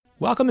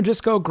Welcome to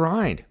Just Go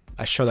Grind,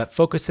 a show that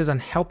focuses on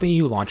helping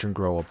you launch and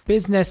grow a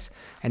business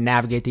and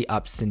navigate the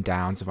ups and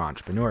downs of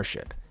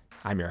entrepreneurship.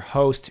 I'm your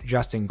host,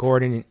 Justin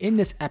Gordon, and in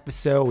this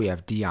episode, we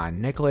have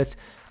Dion Nicholas,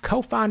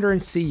 co-founder and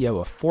CEO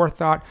of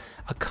Forethought,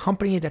 a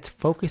company that's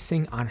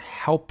focusing on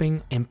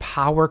helping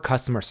empower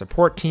customer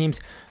support teams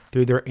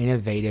through their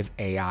innovative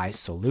AI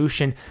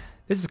solution.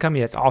 This is a company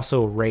that's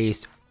also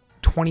raised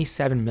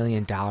 $27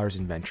 million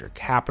in venture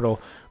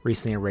capital,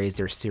 recently raised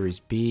their Series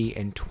B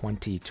in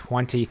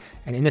 2020.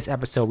 And in this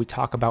episode, we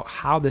talk about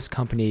how this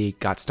company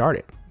got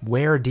started,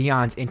 where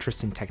Dion's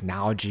interest in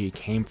technology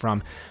came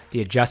from, the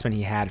adjustment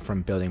he had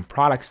from building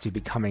products to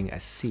becoming a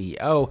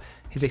CEO,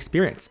 his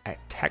experience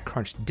at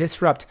TechCrunch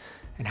Disrupt,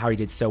 and how he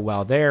did so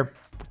well there.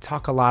 We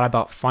talk a lot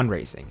about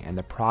fundraising and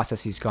the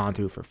process he's gone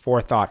through for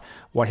Forethought,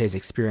 what his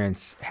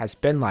experience has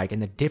been like,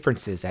 and the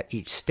differences at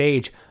each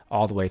stage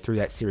all the way through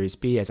that Series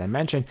B, as I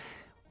mentioned.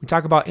 We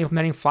talk about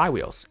implementing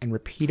flywheels and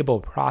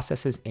repeatable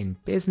processes in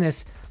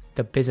business,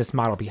 the business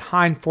model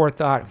behind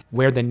Forethought,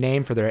 where the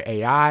name for their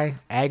AI,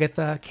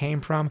 Agatha,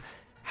 came from,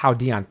 how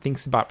Dion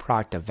thinks about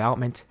product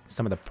development,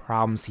 some of the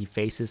problems he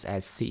faces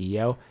as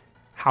CEO,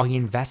 how he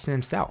invests in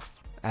himself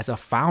as a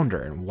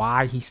founder, and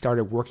why he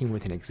started working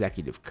with an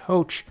executive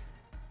coach.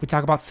 We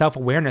talk about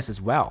self-awareness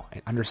as well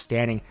and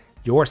understanding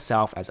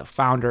yourself as a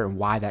founder and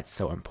why that's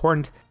so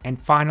important.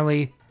 And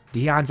finally,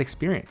 Dion's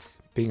experience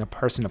being a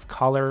person of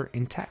color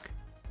in tech.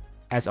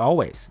 As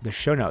always, the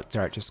show notes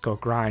are at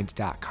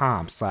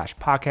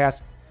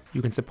justgogrind.com/podcast.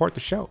 You can support the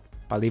show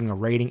by leaving a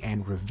rating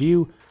and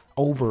review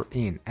over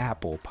in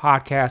Apple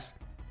Podcasts.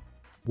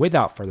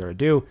 Without further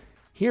ado,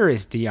 here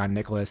is Dion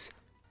Nicholas,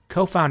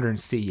 co-founder and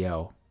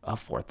CEO of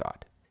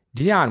Forethought.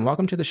 Dion,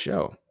 welcome to the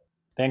show.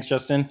 Thanks,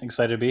 Justin.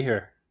 Excited to be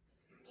here.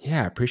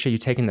 Yeah, I appreciate you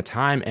taking the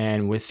time.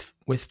 And with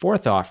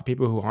Forethought, for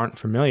people who aren't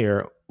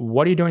familiar,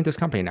 what are you doing at this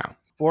company now?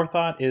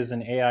 Forethought is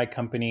an AI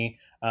company.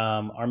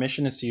 Our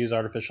mission is to use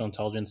artificial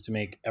intelligence to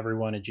make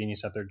everyone a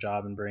genius at their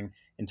job and bring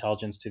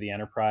intelligence to the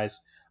enterprise.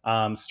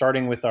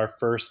 Starting with our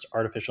first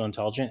artificial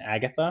intelligence,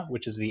 Agatha,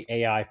 which is the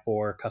AI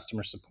for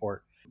customer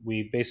support.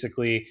 We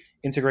basically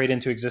integrate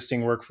into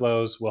existing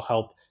workflows. We'll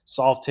help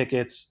solve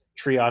tickets,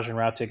 triage and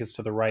route tickets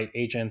to the right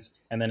agents,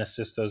 and then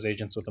assist those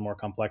agents with the more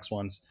complex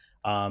ones.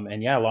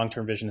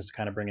 Long-term vision is to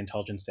kind of bring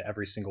intelligence to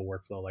every single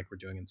workflow like we're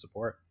doing in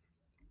support.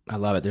 I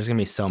love it. There's going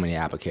to be so many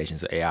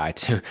applications of AI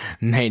to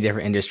many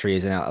different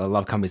industries, and I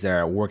love companies that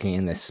are working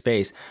in this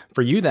space.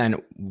 For you then,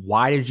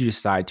 why did you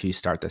decide to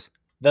start this?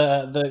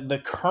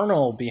 The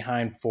kernel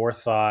behind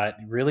Forethought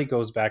really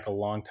goes back a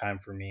long time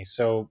for me.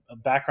 So a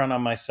background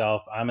on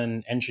myself, I'm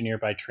an engineer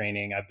by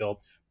training. I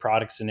built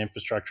products and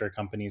infrastructure at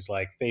companies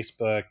like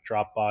Facebook,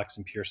 Dropbox,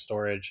 and Pure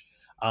Storage.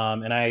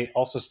 And I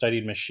also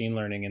studied machine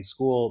learning in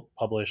school,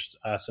 published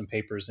some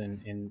papers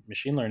in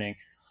machine learning.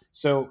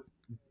 So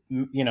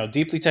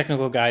deeply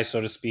technical guy,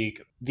 so to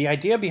speak. The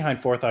idea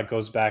behind Forethought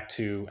goes back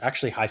to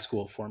actually high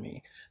school for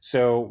me.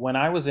 So when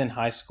I was in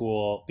high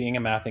school, being a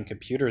math and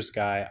computers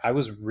guy, I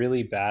was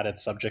really bad at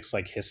subjects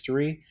like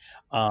history.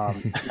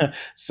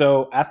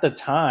 So at the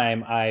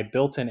time, I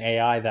built an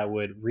AI that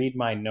would read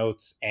my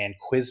notes and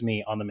quiz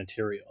me on the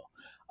material.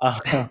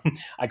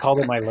 I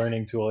called it my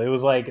learning tool. It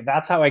was like,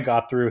 that's how I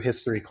got through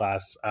history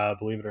class,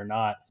 believe it or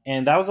not.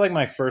 And that was like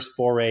my first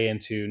foray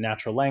into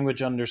natural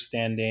language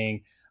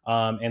understanding.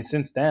 And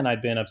since then,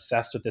 I've been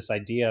obsessed with this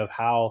idea of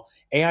how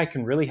AI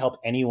can really help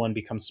anyone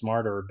become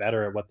smarter or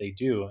better at what they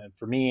do. And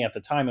for me, at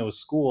the time, it was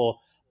school.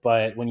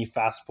 But when you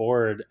fast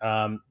forward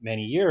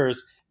many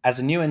years, as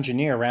a new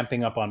engineer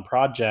ramping up on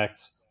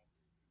projects,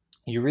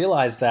 you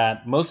realize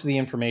that most of the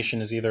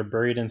information is either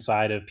buried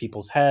inside of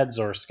people's heads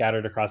or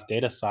scattered across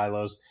data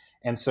silos.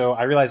 And so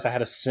I realized I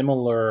had a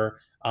similar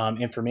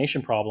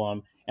information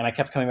problem. And I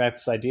kept coming back to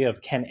this idea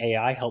of, can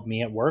AI help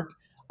me at work?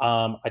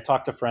 I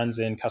talked to friends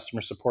in customer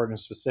support in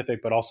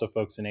specific, but also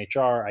folks in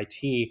HR,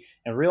 IT,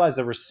 and realized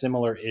there were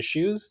similar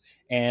issues.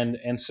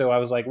 And so I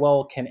was like,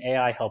 well, can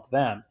AI help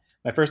them?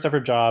 My first ever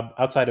job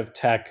outside of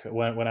tech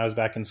when I was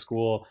back in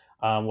school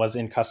was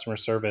in customer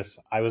service.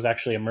 I was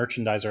actually a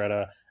merchandiser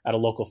at a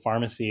local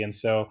pharmacy. And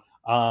so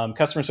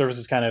customer service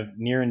is kind of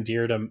near and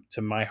dear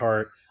to my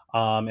heart.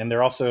 And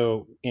they're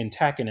also in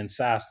tech and in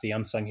SaaS, the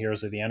unsung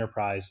heroes of the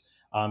enterprise,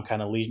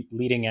 kind of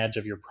leading edge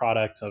of your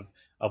product, of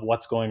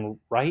what's going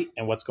right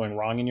and what's going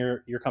wrong in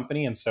your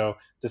company. And so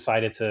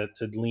decided to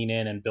lean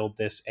in and build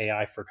this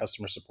AI for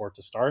customer support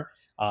to start.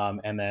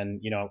 And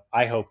then,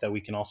 I hope that we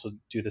can also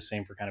do the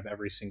same for kind of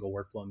every single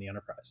workflow in the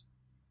enterprise.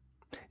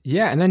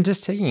 Yeah, and then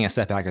just taking a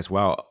step back as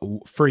well,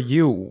 for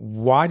you,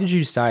 why did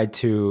you decide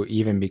to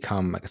even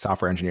become like a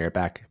software engineer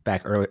back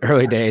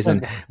early days,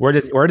 and where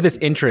did this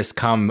interest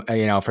come,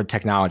 for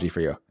technology for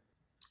you?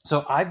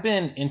 So I've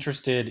been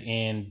interested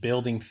in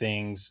building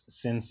things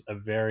since a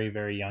very,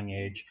 very young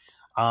age.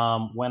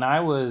 When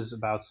I was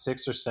about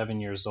 6 or 7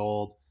 years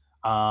old,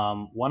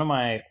 one of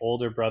my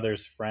older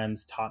brother's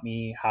friends taught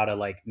me how to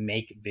like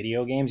make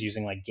video games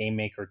using like game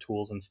maker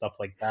tools and stuff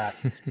like that.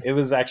 It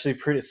was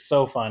actually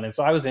so fun. And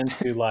so I was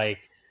into like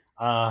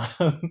Uh,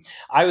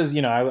 I was,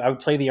 I would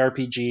play the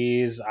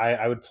RPGs.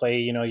 I would play,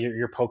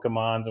 your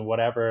Pokemons and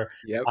whatever,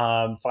 Yep.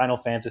 Final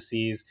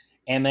Fantasies.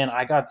 And then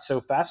I got so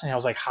fascinated. I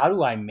was like, how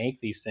do I make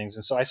these things?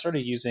 And so I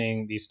started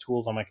using these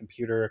tools on my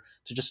computer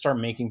to just start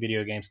making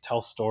video games,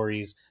 tell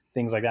stories,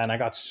 things like that. And I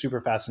got super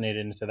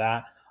fascinated into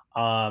that.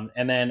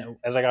 And then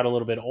as I got a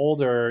little bit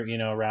older,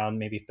 around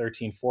maybe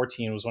 13,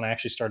 14 was when I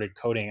actually started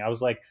coding. I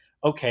was like,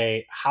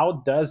 okay,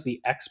 how does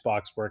the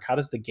Xbox work? How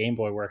does the Game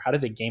Boy work? How do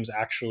the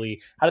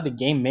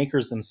game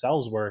makers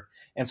themselves work?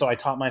 And so I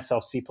taught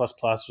myself C++,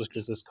 which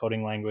is this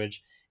coding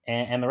language,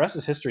 and the rest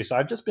is history. So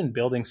I've just been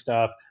building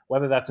stuff,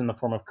 whether that's in the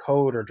form of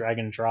code or drag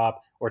and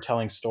drop or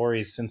telling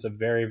stories since a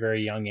very,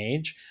 very young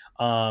age.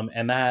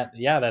 And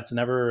that's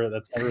never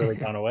really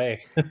gone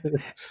away.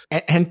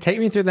 And take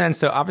me through then.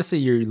 So obviously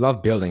you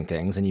love building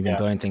things, and you've been Yeah.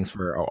 building things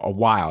for a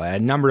while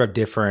at a number of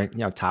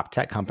different, top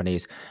tech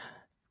companies.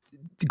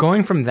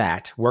 Going from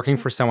that, working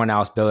for someone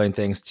else, building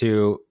things,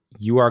 to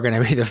you are going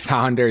to be the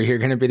founder, you're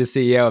going to be the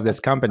CEO of this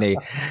company.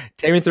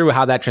 Take me through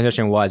how that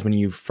transition was when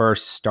you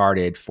first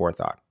started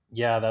Forethought.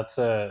 Yeah, that's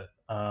a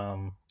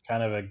kind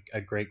of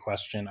a great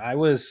question. I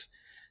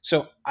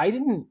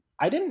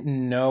didn't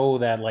know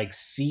that like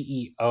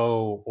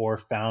CEO or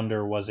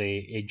founder was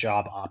a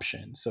job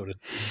option, so to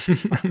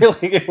speak.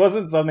 Like it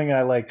wasn't something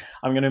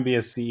I'm going to be a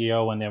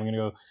CEO one day. I'm going to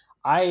go.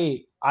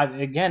 I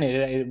again,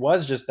 it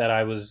was just that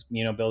I was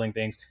building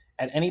things.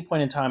 At any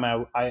point in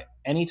time,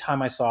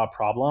 anytime I saw a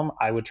problem,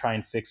 I would try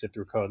and fix it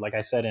through code. Like I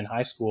said in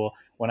high school,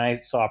 when I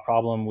saw a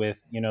problem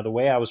with the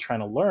way I was trying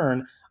to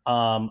learn,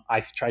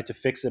 I've tried to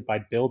fix it by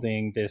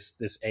building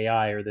this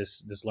AI or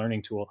this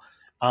learning tool.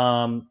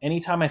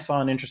 Anytime I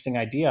saw an interesting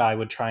idea, I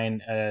would try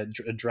and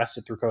address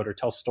it through code or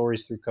tell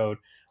stories through code.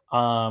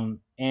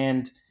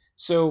 And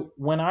so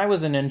when I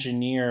was an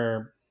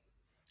engineer,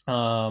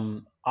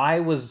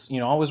 I was,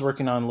 always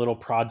working on little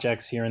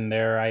projects here and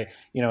there.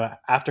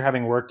 After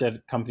having worked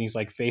at companies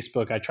like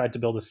Facebook, I tried to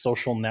build a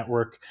social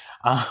network,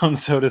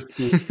 so to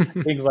speak,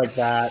 things like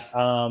that.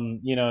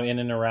 In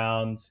and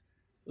around.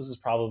 This is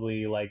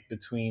probably like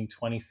between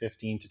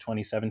 2015 to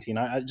 2017.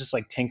 I just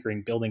like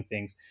tinkering, building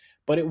things,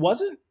 but it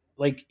wasn't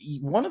like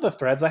one of the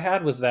threads I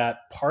had was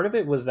that part of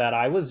it was that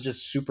I was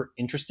just super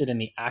interested in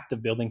the act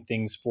of building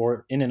things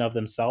for in and of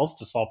themselves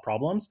to solve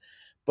problems.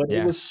 But it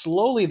Yeah. was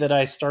slowly that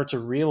I started to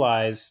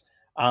realize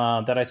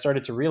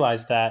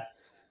that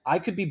I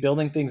could be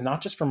building things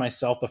not just for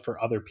myself but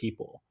for other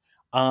people.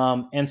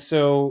 And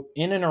so,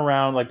 in and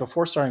around like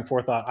before starting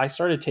Forethought, I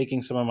started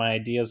taking some of my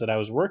ideas that I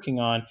was working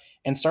on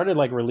and started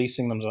like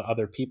releasing them to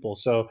other people.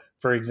 So,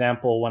 for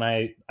example, when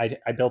I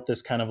built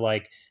this kind of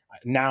like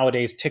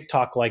nowadays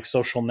TikTok like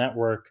social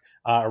network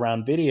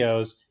around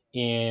videos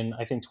in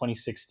I think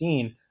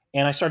 2016,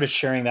 and I started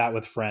sharing that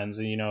with friends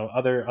and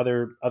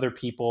other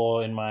people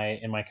in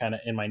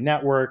my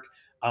network,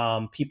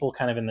 people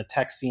kind of in the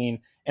tech scene,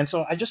 and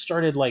so I just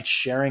started like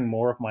sharing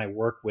more of my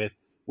work with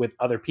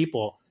other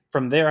people.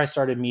 From there, I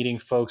started meeting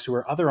folks who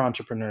were other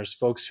entrepreneurs,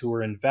 folks who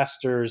were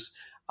investors,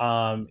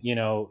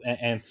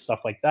 and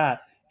stuff like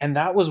that. And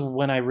that was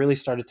when I really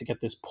started to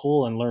get this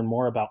pull and learn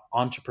more about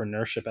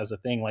entrepreneurship as a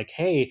thing. Like,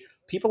 hey,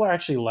 people are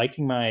actually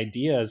liking my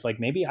ideas. Like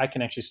maybe I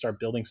can actually start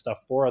building stuff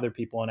for other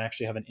people and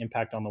actually have an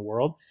impact on the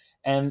world.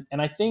 And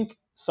I think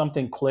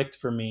something clicked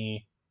for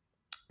me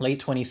late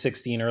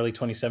 2016, early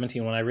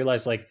 2017 when I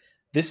realized like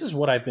this is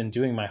what I've been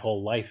doing my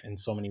whole life in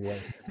so many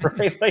ways,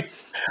 right? Like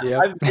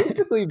Yep. I've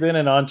basically been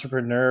an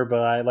entrepreneur, but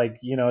I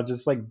like,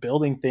 just like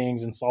building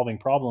things and solving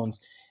problems.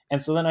 And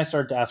so then I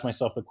started to ask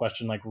myself the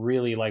question, like,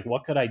 really, like,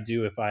 what could I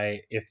do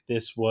if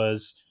this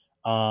was,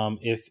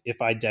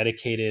 if I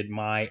dedicated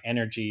my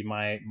energy,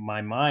 my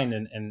mind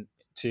and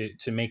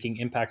to making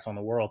impacts on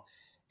the world.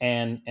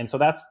 And so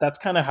that's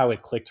kind of how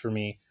it clicked for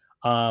me.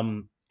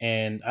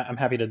 And I'm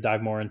happy to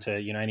dive more into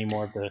any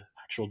more of the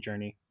actual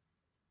journey.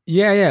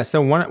 Yeah, yeah.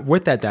 So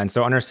with that then,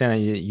 so understand that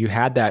you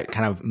had that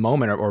kind of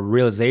moment or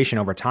realization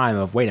over time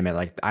of, wait a minute,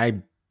 like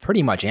I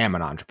pretty much am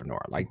an entrepreneur.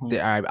 Like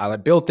Mhm. I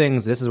build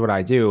things. This is what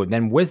I do.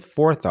 Then with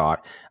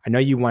Forethought, I know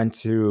you went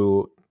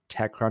to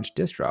TechCrunch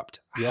Disrupt.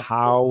 Yeah.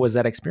 How was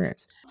that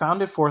experience?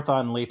 Founded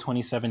Forethought in late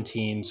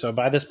 2017. So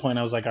by this point,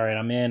 I was like, all right,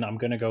 I'm in. I'm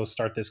going to go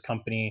start this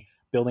company,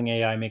 building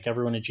AI, make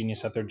everyone a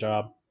genius at their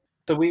job.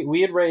 So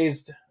we had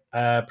raised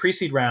a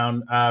pre-seed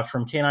round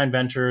from K9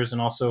 Ventures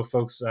and also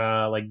folks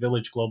like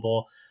Village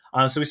Global.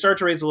 So we started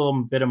to raise a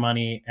little bit of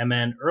money, and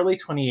then early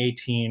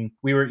 2018,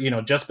 we were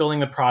just building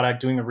the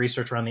product, doing the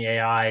research around the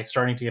AI,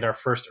 starting to get our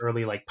first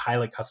early like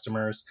pilot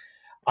customers.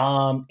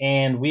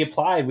 And we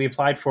applied. We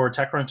applied for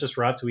TechCrunch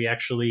Disrupt. We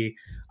actually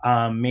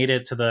made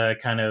it to the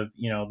kind of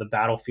the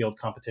battlefield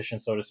competition,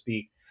 so to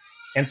speak.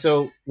 And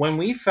so when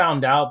we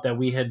found out that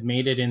we had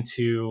made it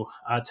into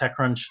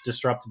TechCrunch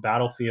Disrupt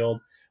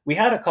Battlefield, we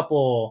had a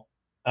couple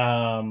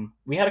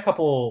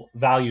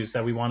values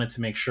that we wanted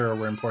to make sure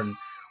were important.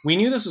 We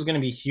knew this was going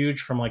to be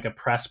huge from like a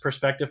press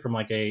perspective, from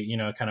like a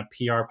kind of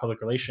PR public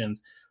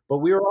relations, but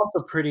we were also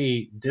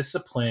pretty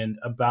disciplined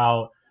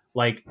about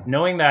like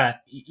knowing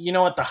that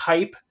what the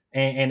hype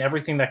and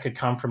everything that could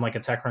come from like a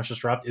TechCrunch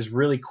Disrupt is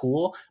really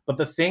cool. But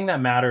the thing that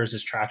matters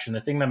is traction.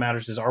 The thing that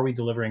matters is, are we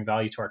delivering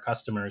value to our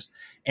customers?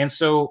 And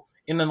so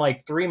in the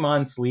like 3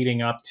 months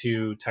leading up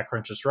to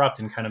TechCrunch Disrupt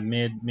in kind of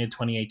mid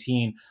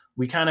 2018,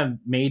 we kind of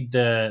made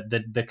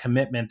the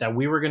commitment that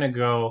we were going to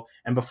go,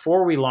 and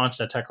before we launched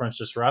that TechCrunch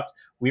Disrupt,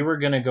 we were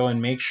going to go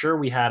and make sure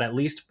we had at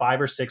least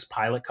 5 or 6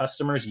 pilot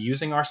customers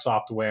using our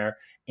software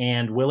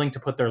and willing to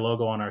put their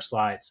logo on our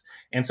slides.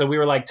 And so we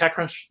were like,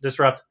 TechCrunch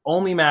Disrupt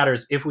only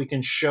matters if we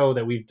can show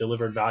that we've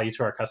delivered value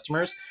to our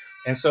customers.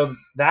 And so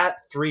that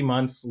 3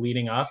 months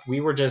leading up,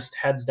 we were just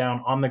heads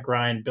down on the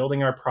grind,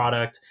 building our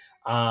product,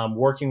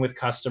 working with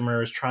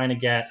customers, trying to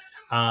get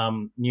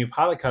new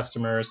pilot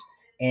customers.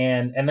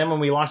 And then when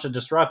we launched a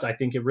Disrupt, I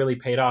think it really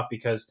paid off,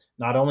 because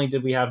not only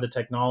did we have the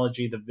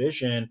technology, the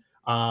vision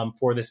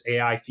for this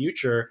AI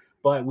future,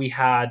 but we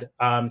had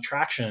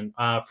traction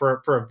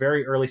for a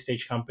very early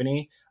stage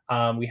company.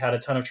 We had a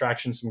ton of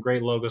traction, some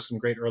great logos, some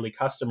great early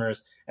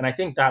customers. And I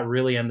think that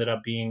really ended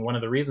up being one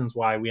of the reasons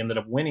why we ended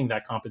up winning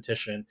that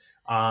competition.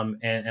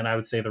 And I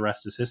would say the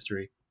rest is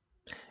history.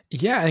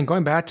 Yeah, and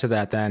going back to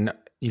that, then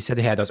you said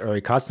they had those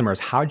early customers.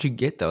 How'd you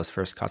get those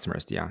first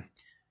customers, Dion?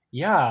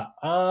 Yeah,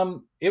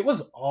 it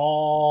was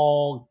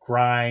all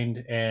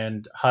grind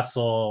and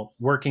hustle,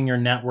 working your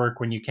network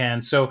when you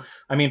can. So,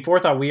 I mean,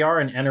 Forethought, we are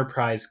an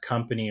enterprise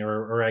company,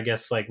 or I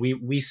guess like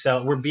we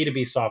sell, we're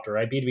B2B software,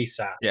 right? B2B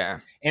SaaS. Yeah.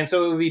 And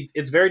so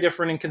it's very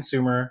different in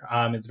consumer.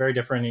 It's very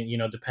different,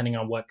 depending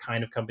on what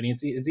kind of company.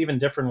 It's even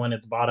different when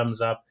it's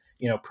bottoms up,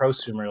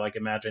 prosumer. Like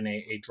imagine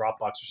a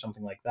Dropbox or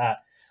something like that.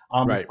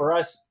 Right. For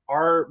us,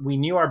 we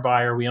knew our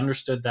buyer. We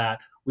understood that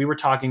we were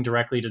talking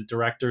directly to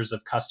directors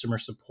of customer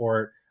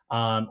support,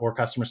 or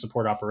customer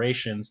support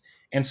operations.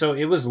 And so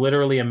it was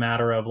literally a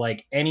matter of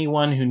like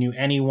anyone who knew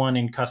anyone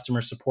in customer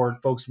support,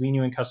 folks we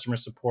knew in customer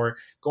support,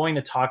 going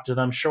to talk to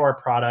them, show our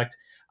product,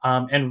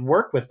 and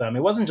work with them.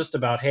 It wasn't just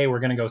about, hey, we're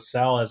going to go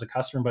sell as a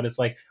customer, but it's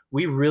like,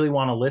 we really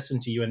want to listen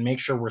to you and make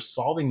sure we're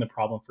solving the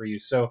problem for you.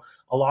 So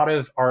a lot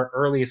of our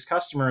earliest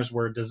customers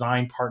were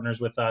design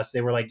partners with us.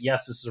 They were like,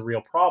 yes, this is a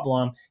real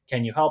problem.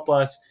 Can you help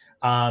us?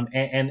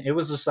 And it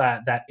was just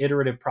that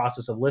iterative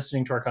process of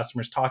listening to our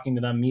customers, talking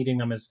to them,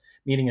 meeting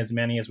as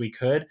many as we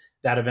could,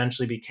 that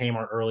eventually became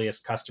our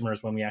earliest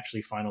customers when we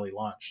actually finally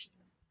launched.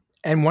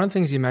 And one of the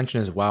things you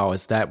mentioned as well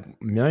is that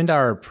 $1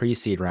 million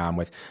pre-seed round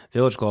with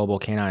Village Global,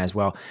 Canine as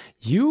well.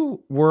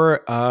 You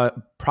were a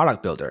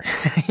product builder,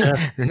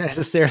 Yeah. not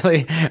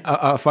necessarily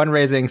a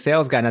fundraising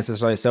sales guy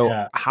necessarily. So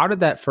Yeah. how did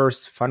that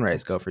first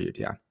fundraise go for you,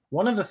 Dion?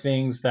 One of the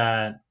things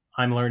that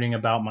I'm learning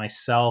about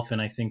myself,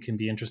 and I think can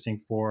be interesting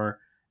for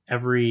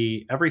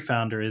every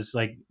founder, is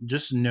like,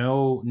 just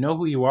know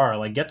who you are,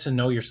 like get to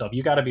know yourself.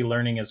 You got to be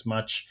learning as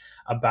much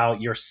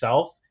about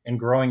yourself and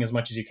growing as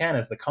much as you can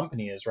as the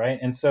company is, right?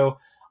 And so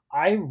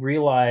I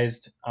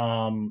realized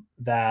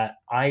that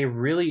I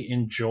really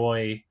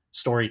enjoy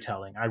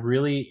storytelling. I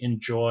really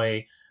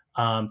enjoy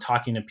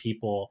talking to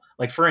people.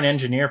 Like for an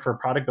engineer, for a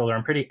product builder,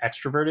 I'm pretty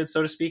extroverted,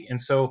 so to speak.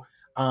 And so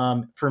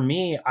for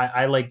me,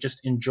 I like just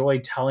enjoy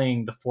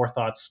telling the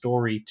Forethought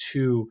story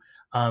to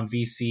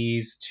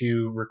VCs,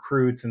 to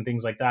recruits, and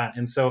things like that.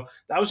 And so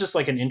that was just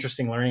like an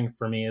interesting learning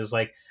for me. Is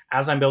like,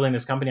 as I'm building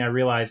this company, I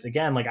realized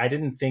again, like I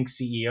didn't think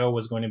CEO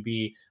was going to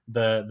be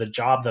the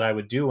job that I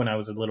would do when I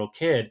was a little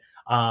kid.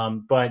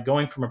 But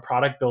going from a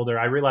product builder,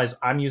 I realized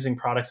I'm using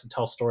products to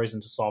tell stories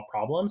and to solve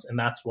problems, and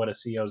that's what a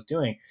CEO is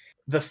doing.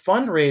 The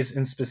fundraise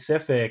in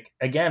specific,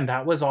 again,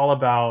 that was all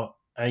about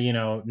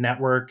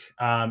network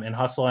and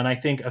hustle, and I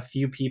think a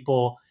few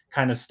people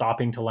kind of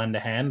stopping to lend a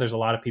hand. There's a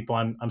lot of people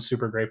I'm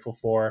super grateful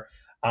for.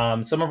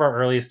 Some of our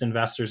earliest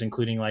investors,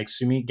 including like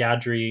Sumit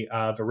Gadri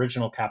of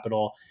Original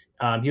Capital.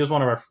 He was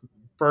one of our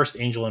first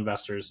angel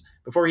investors.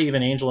 Before he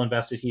even angel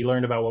invested, he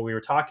learned about what we were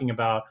talking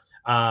about,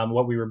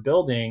 what we were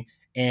building,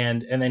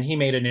 and then he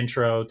made an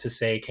intro to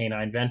say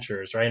Canine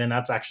Ventures, right? And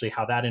that's actually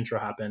how that intro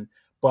happened.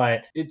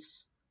 But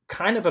it's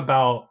kind of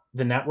about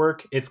the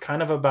network. It's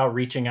kind of about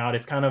reaching out.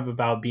 It's kind of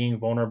about being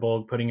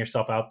vulnerable, putting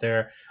yourself out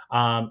there,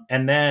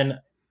 and then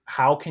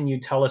how can you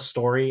tell a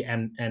story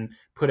and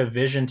put a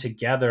vision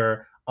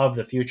together of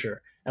the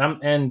future.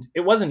 And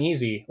it wasn't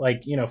easy.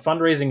 Like,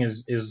 fundraising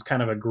is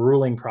kind of a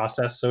grueling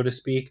process, so to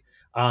speak.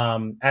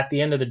 At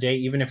the end of the day,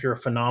 even if you're a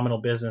phenomenal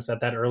business at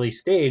that early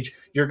stage,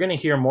 you're going to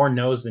hear more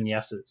no's than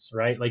yeses,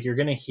 right? Like you're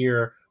going to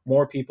hear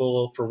more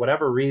people, for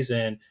whatever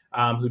reason,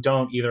 who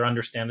don't either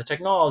understand the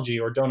technology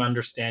or don't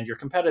understand your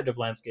competitive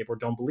landscape or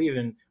don't believe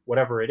in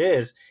whatever it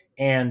is.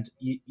 And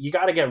you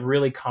got to get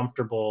really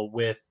comfortable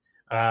with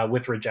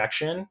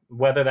rejection,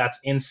 whether that's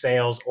in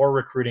sales or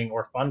recruiting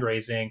or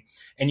fundraising.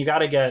 And you got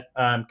to get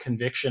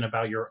conviction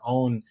about your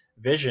own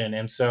vision.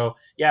 And so,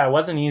 yeah, it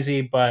wasn't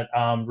easy, but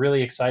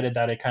really excited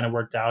that it kind of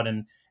worked out.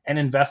 And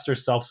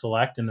investors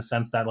self-select in the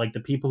sense that like the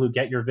people who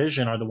get your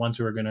vision are the ones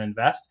who are going to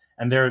invest.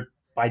 And they're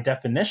by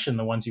definition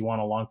the ones you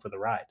want along for the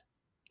ride.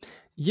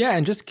 Yeah,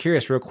 and just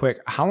curious real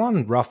quick, how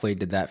long roughly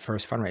did that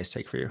first fundraise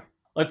take for you?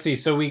 Let's see.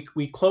 So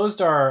we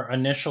closed our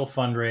initial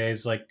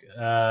fundraise like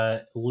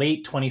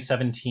late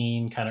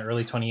 2017, kind of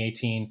early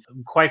 2018.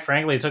 Quite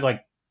frankly, it took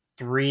like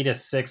 3 to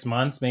 6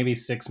 months, maybe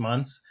 6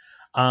 months.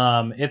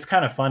 It's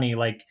kind of funny.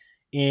 Like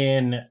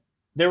in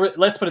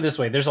let's put it this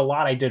way: there's a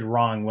lot I did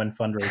wrong when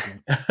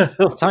fundraising.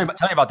 Well, tell me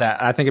about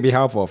that. I think it'd be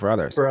helpful for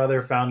others. For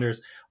other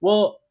founders.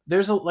 Well,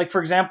 there's like,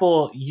 for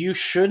example, you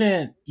should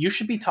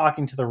be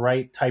talking to the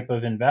right type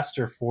of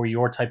investor for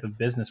your type of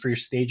business, for your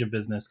stage of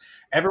business.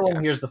 Everyone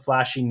Yeah. hears the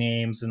flashy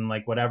names and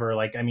like whatever.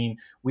 Like, I mean,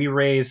 we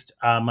raised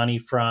money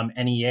from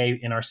NEA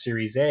in our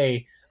Series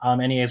A.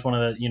 NEA is one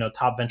of the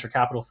top venture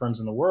capital firms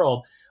in the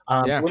world.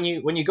 Yeah. When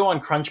you go on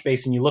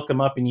Crunchbase and you look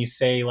them up and you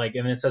say like,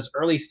 and it says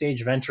early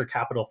stage venture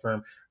capital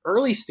firm.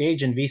 Early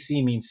stage in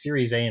VC means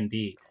Series A and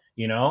B.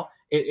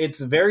 It's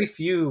very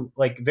few,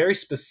 like very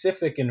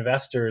specific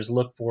investors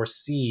look for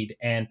seed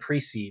and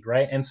pre-seed,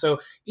 right? And so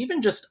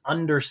even just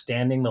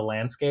understanding the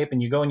landscape,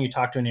 and you go and you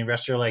talk to an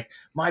investor like,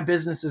 my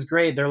business is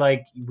great. They're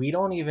like, we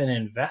don't even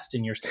invest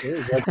in your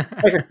series. Like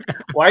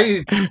why are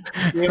you,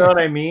 you know what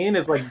I mean?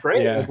 It's like,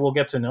 great, Yeah. like we'll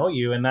get to know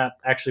you. And that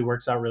actually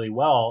works out really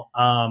well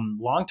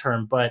long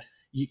term. But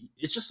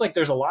it's just like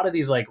there's a lot of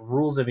these like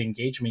rules of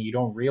engagement you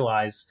don't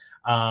realize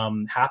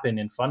happen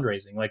in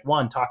fundraising. Like,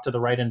 one, talk to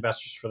the right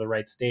investors for the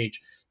right stage.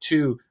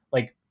 Two,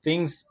 like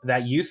things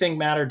that you think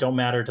matter don't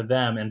matter to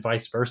them, and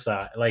vice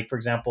versa. Like, for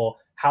example,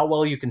 how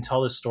well you can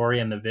tell the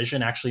story and the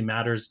vision actually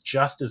matters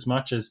just as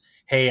much as,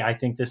 hey, I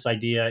think this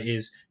idea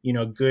is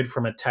good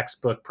from a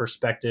textbook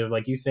perspective.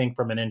 Like, you think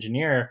from an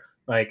engineer,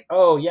 like,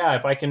 oh yeah,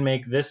 if I can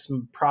make this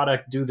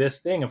product do this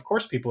thing, of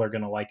course people are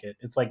going to like it.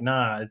 It's like,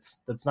 nah,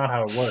 that's not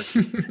how it works.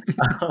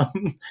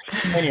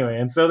 Anyway,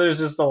 and so there's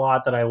just a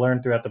lot that I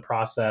learned throughout the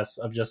process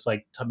of just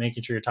like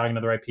making sure you're talking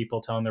to the right people,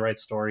 telling the right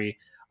story.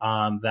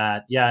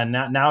 That yeah, and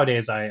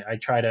nowadays I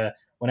try to,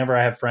 whenever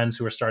I have friends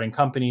who are starting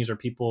companies or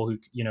people who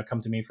come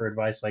to me for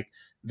advice, like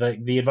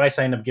the advice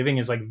I end up giving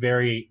is like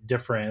very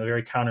different,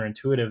 very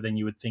counterintuitive than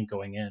you would think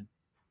going in.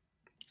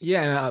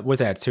 Yeah, and with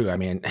that too, I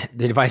mean,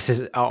 the advice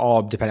is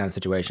all dependent on the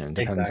situation. It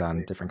depends on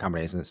Exactly. different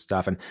companies and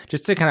stuff. And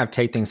just to kind of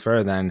take things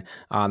further, then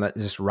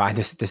just ride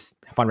this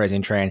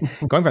fundraising train.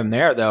 Going from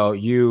there, though,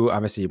 you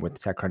obviously with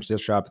TechCrunch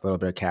Disrupt, a little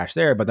bit of cash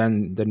there, but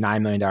then the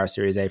 $9 million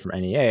Series A from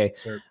NEA.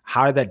 Sure.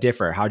 How did that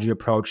differ? How did you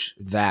approach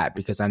that?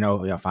 Because I know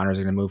founders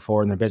are going to move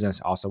forward in their business.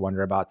 Also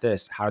wonder about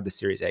this. How did the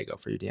Series A go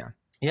for you, Dion?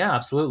 Yeah,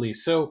 absolutely.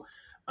 So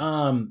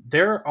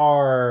there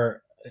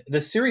are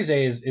the Series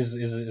A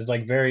is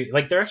like very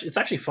like it's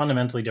actually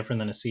fundamentally different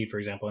than a seed, for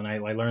example. And I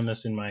learned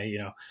this in my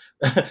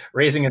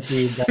raising a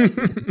seed.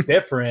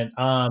 Different.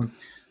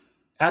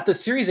 At the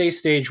Series A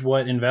stage,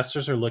 what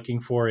investors are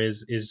looking for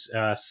is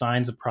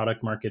signs of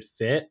product market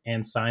fit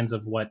and signs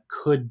of what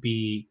could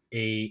be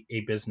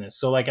a business.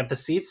 So, like at the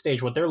seed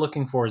stage, what they're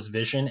looking for is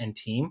vision and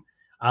team,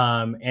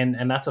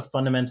 and that's a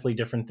fundamentally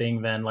different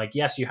thing than like,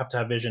 yes, you have to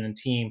have vision and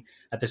team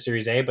at the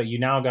Series A, but you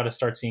now got to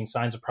start seeing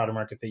signs of product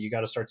market fit. You got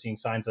to start seeing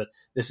signs that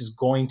this is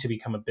going to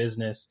become a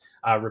business.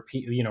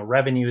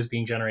 Revenue is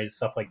being generated,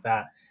 stuff like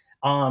that.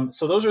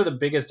 So those are the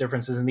biggest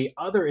differences, and the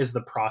other is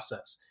the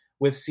process.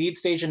 With seed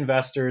stage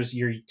investors,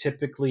 you're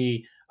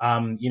typically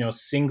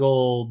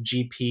single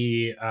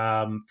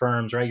GP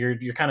firms, right?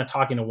 You're kind of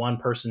talking to one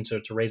person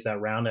to raise that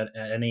round at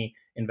any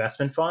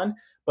investment fund.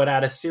 But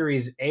at a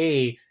Series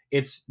A,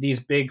 it's these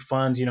big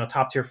funds,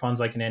 top tier funds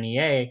like an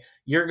NEA.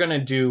 You're going to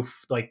do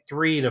like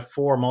 3 to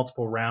 4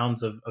 multiple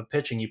rounds of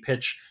pitching. You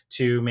pitch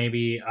to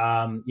maybe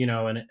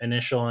an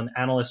initial an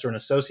analyst or an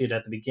associate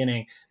at the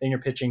beginning. Then you're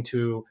pitching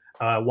to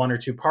 1 or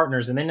 2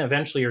 partners, and then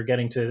eventually you're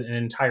getting to an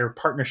entire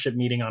partnership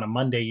meeting on a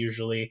Monday,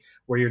 usually,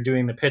 where you're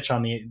doing the pitch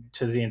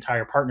to the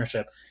entire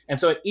partnership.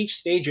 And so at each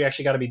stage, you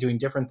actually got to be doing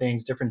different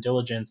things, different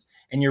diligence,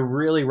 and you're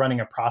really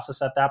running a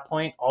process at that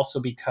point. Also,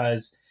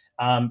 because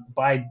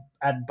by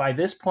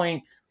this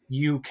point,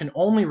 you can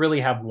only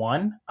really have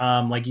one.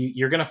 Like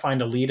you're going to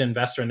find a lead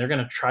investor, and they're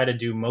going to try to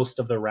do most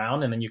of the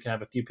round, and then you can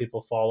have a few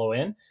people follow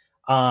in.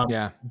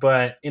 Yeah.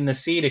 But in the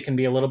seed, it can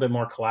be a little bit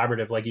more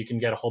collaborative. Like you can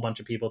get a whole bunch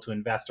of people to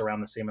invest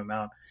around the same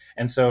amount.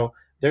 And so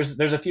there's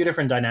a few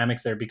different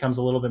dynamics there. It becomes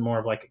a little bit more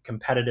of like a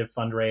competitive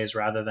fundraise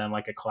rather than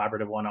like a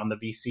collaborative one on the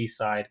VC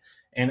side.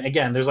 And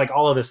again, there's like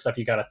all of this stuff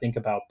you got to think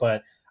about.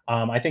 But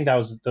I think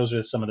those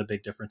are some of the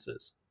big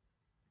differences.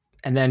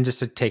 And then just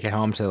to take it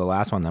home to the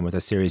last one, then with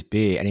a Series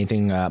B,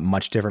 anything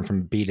much different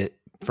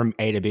from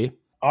A to B?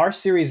 Our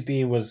Series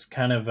B was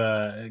kind of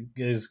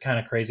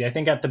crazy. I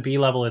think at the B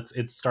level,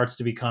 it starts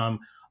to become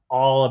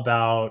all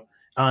about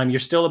you're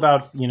still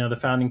about the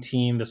founding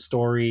team, the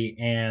story,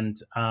 and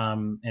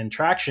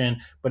traction,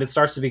 but it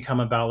starts to become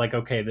about like,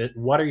 okay,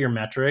 what are your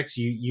metrics?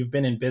 You've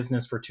been in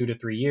business for 2 to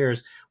 3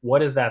 years.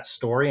 What is that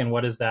story, and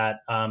what is that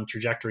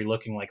trajectory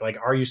looking like? Like,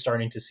 are you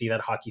starting to see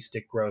that hockey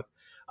stick growth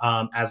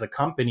as a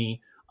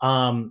company?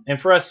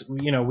 And for us,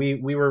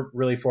 we were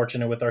really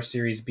fortunate with our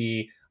Series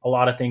B. A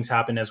lot of things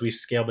happened as we've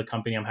scaled the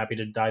company. I'm happy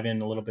to dive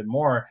in a little bit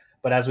more.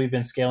 But as we've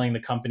been scaling the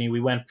company,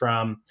 we went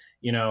from,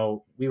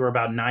 we were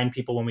about 9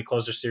 people when we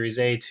closed our Series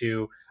A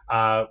to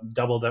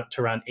doubled up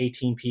to around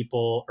 18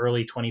 people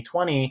early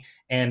 2020.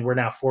 And we're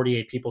now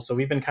 48 people. So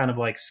we've been kind of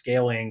like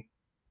scaling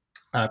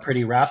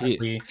pretty Jeez.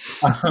 rapidly.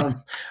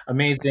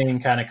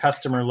 Amazing kind of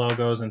customer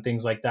logos and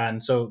things like that.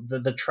 And so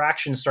the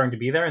traction is starting to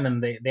be there. And then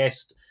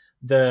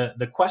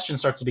the question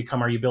starts to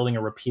become: are you building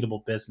a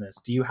repeatable business?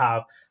 Do you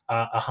have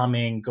a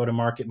humming go to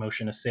market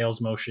motion, a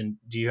sales motion?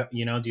 Do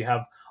you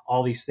have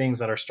all these things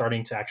that are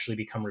starting to actually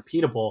become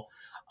repeatable?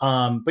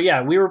 But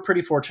yeah, we were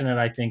pretty fortunate,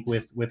 I think,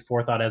 with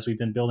Forethought as we've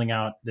been building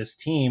out this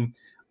team.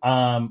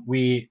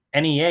 We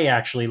NEA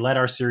actually led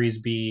our Series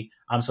B,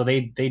 so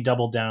they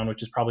doubled down,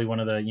 which is probably one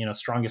of the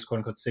strongest quote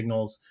unquote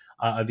signals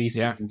a VC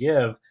Yeah. can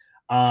give.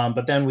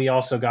 But then we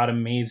also got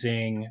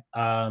amazing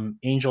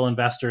angel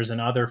investors and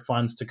other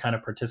funds to kind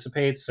of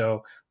participate.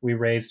 So we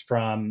raised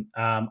from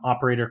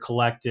Operator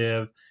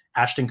Collective,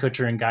 Ashton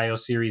Kutcher and Gaio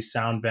Series,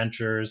 Sound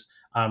Ventures,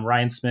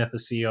 Ryan Smith, the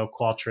CEO of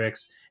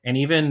Qualtrics, and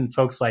even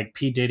folks like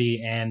P.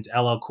 Diddy and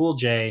LL Cool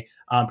J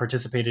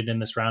participated in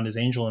this round as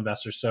angel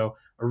investors. So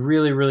a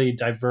really, really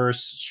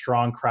diverse,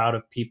 strong crowd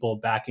of people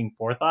backing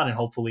Forethought, and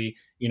hopefully,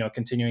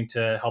 continuing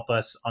to help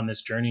us on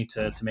this journey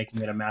to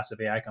making it a massive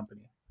AI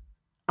company.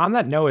 On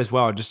that note as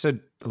well, just a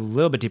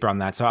little bit deeper on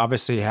that. So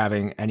obviously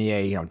having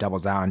NEA, double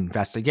down,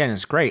 invest again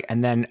is great.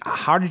 And then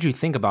how did you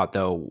think about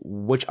though,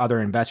 which other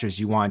investors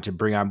you wanted to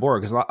bring on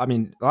board? Because a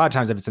lot of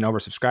times if it's an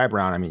oversubscribed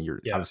round,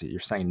 Yeah. you're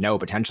saying no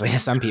potentially to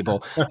some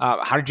people.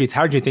 How did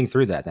you think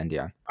through that then,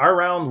 Dion? Our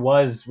round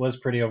was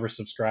pretty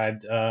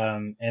oversubscribed,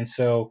 and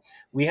so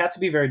we had to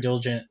be very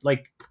diligent.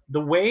 Like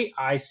the way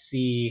I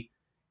see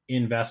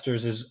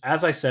investors is,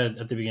 as I said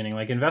at the beginning,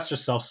 like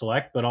investors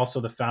self-select, but also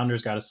the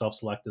founders got to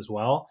self-select as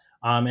well.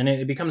 And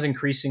it becomes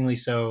increasingly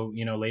so,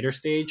 later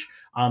stage.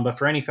 But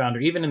for any founder,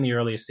 even in the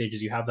earliest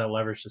stages, you have that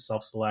leverage to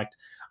self-select.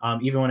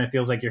 Even when it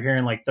feels like you're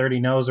hearing like 30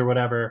 no's or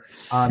whatever,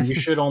 you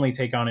should only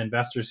take on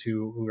investors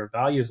who are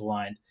values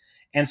aligned.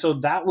 And so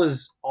that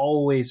was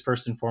always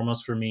first and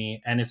foremost for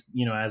me. And it's,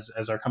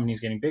 as our company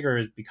is getting bigger,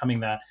 it's becoming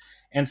that.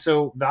 And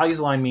so values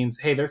align means,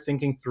 hey, they're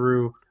thinking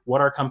through what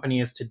our company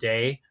is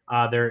today.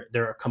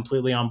 They're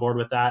completely on board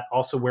with that.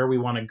 Also where we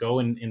want to go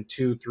in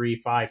 2, 3,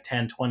 5,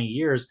 10, 20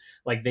 years.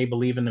 Like they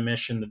believe in the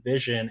mission, the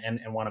vision,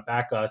 and want to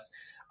back us.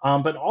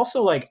 But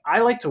also like, I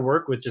like to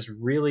work with just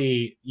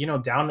really,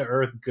 down to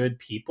earth, good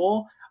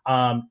people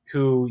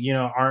who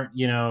aren't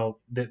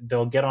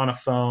they'll get on a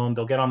phone,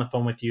 they'll get on the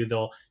phone with you,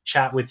 they'll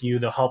chat with you,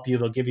 they'll help you,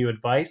 they'll give you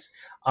advice,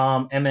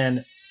 and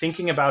then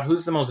thinking about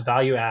who's the most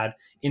value add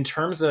in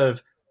terms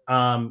of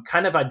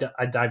kind of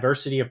a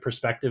diversity of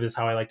perspective is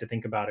how I like to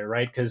think about it,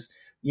 right? Because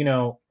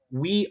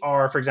we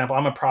are, for example,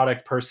 I'm a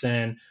product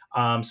person,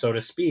 so to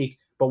speak.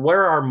 But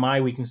where are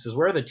my weaknesses?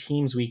 Where are the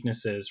team's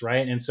weaknesses,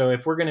 right? And so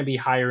if we're going to be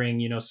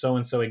hiring, so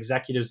and so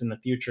executives in the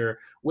future,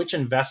 which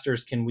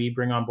investors can we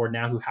bring on board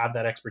now who have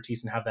that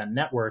expertise and have that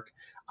network?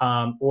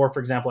 Or, for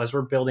example, as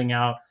we're building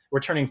out, we're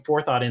turning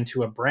Forethought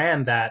into a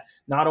brand that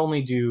not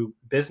only do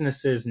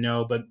businesses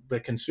know,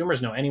 but consumers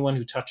know. Anyone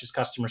who touches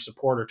customer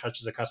support or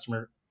touches a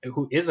customer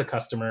who is a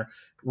customer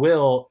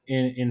will,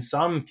 in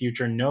some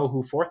future, know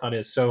who Forethought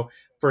is. So,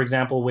 for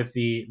example, with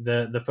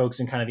the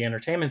folks in kind of the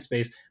entertainment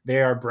space, they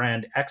are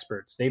brand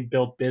experts. They've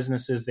built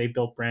businesses, they've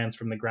built brands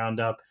from the ground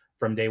up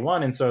from day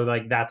one, and so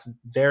like that's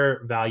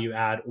their value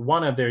add,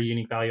 one of their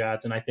unique value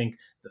adds. And I think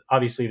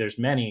obviously there's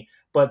many,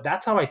 but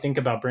that's how I think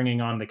about bringing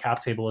on the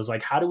cap table is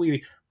like, how do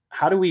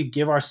we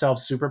give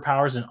ourselves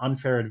superpowers and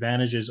unfair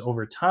advantages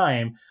over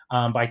time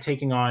by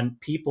taking on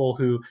people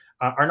who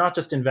are not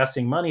just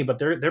investing money, but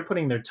they're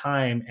putting their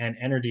time and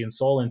energy and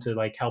soul into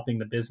like helping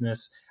the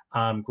business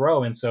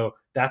grow. And so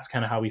that's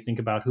kind of how we think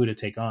about who to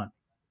take on.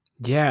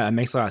 Yeah, it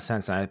makes a lot of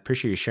sense. I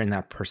appreciate you sharing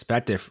that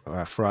perspective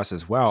for us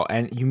as well.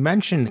 And you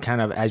mentioned kind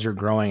of as you're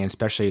growing, and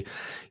especially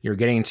you're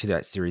getting into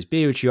that Series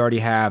B, which you already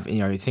have,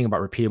 you think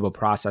about repeatable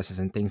processes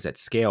and things that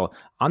scale.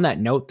 On that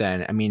note,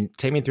 then,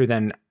 take me through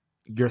then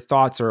your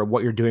thoughts or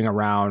what you're doing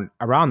around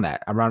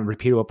that, around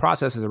repeatable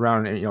processes,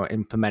 around,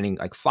 implementing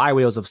like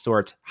flywheels of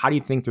sorts. How do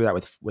you think through that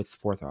with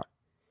Forethought?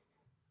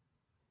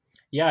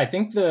 Yeah, I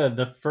think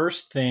the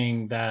first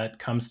thing that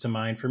comes to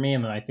mind for me,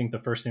 and I think the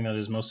first thing that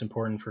is most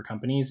important for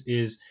companies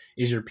is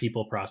your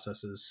people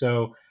processes.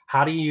 So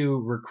how do you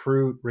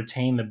recruit,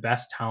 retain the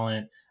best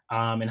talent,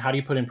 and how do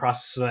you put in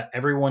processes so that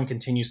everyone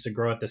continues to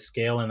grow at the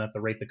scale and at the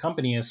rate the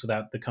company is, so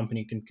that the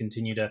company can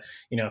continue to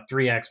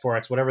 3x,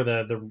 4x, whatever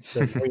the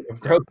rate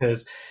of growth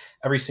is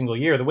every single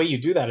year. The way you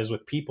do that is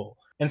with people,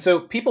 and so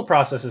people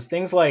processes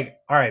things like,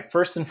 all right,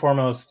 first and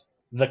foremost,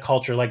 the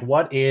culture. Like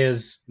what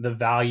is the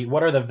value,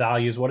 what are the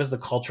values, what is the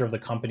culture of the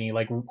company,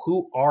 like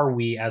who are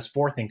we as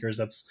forethinkers?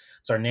 That's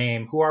our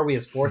name. Who are we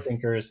as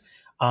forethinkers?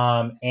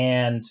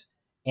 And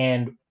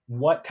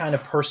what kind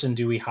of person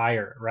do we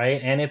hire, right?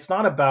 And it's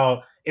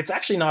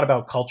actually not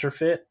about culture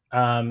fit.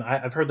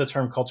 I've heard the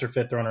term culture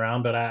fit thrown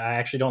around, but I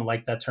actually don't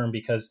like that term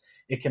because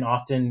it can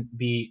often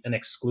be an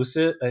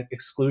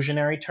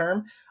exclusionary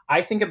term.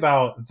 I think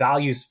about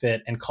values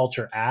fit and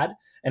culture add.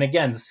 And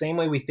again, the same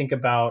way we think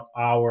about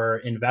our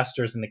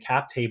investors in the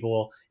cap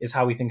table is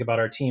how we think about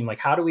our team. Like,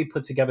 how do we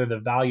put together the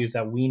values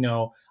that we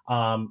know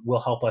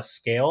will help us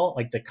scale,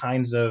 like the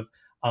kinds of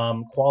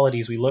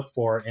qualities we look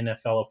for in a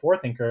fellow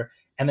forethinker?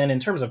 And then in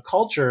terms of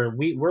culture,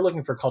 we're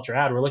looking for culture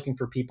add. We're looking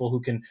for people who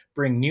can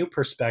bring new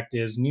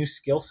perspectives, new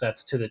skill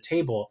sets to the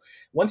table.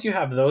 Once you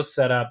have those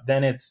set up,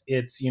 then it's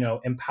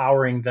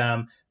empowering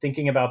them,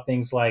 thinking about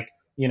things like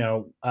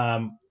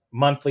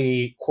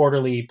monthly,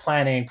 quarterly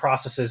planning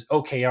processes,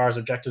 OKRs,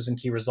 objectives and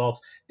key results,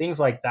 things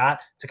like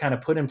that to kind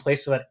of put in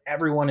place so that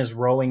everyone is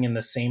rowing in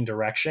the same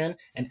direction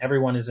and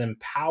everyone is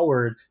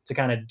empowered to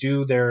kind of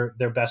do their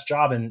best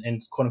job and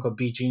quote unquote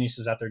be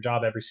geniuses at their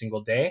job every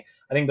single day.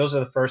 I think those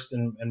are the first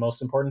and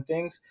most important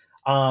things.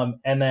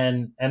 And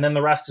then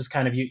the rest is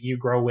kind of you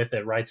grow with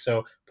it, right?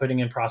 So putting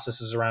in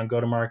processes around go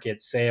to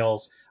market,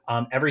 sales,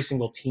 every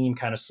single team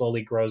kind of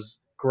slowly grows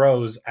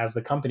as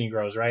the company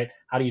grows, right?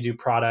 How do you do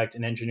product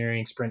and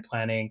engineering, sprint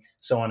planning,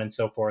 so on and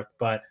so forth.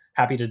 But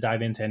happy to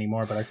dive into any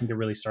more, but I think it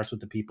really starts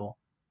with the people.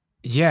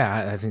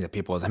 Yeah, I think that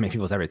people is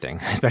everything,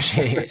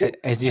 especially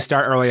as you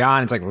start early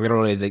on. It's like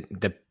literally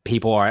the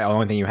people are the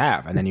only thing you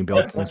have, and then you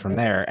build things from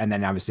there. And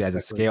then obviously as it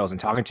scales, and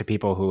talking to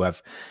people who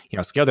have,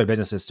 scaled their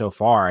businesses so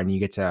far, and you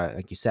get to,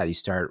 like you said, you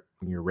start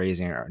when you're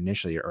raising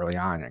initially early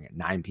on, and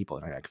 9 people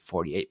and like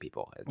 48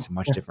 people. It's a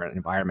much different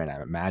environment,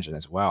 I imagine,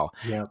 as well.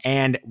 Yeah.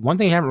 And one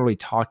thing we haven't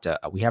talked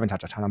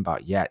a ton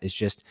about yet is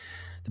just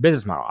the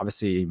business model.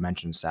 Obviously, you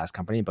mentioned SaaS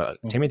company, but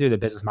take me through the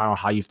business model,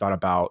 how you've thought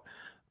about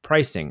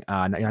pricing.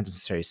 Not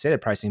necessarily say the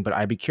pricing, but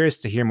I'd be curious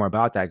to hear more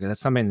about that, because that's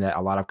something that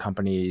a lot of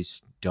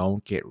companies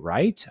don't get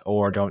right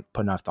or don't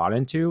put enough thought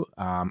into.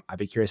 I'd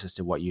be curious as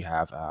to what you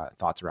have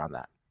thoughts around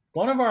that.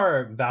 One of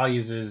our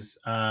values is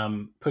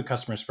put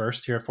customers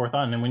first here at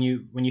Forethought. And when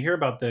you hear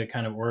about the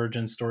kind of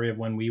origin story of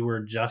when we were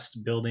just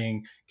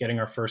getting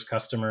our first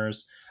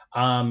customers,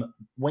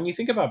 when you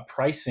think about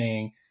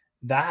pricing,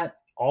 that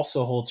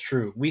also holds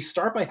true. We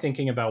start by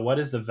thinking about what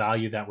is the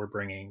value that we're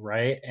bringing,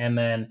 right? And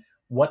then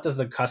what does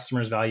the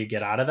customer's value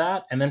get out of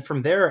that? And then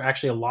from there,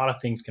 actually, a lot of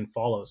things can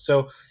follow.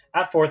 So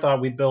at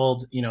Forethought, we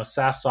build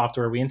SaaS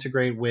software. We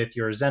integrate with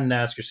your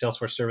Zendesk, your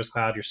Salesforce Service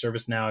Cloud, your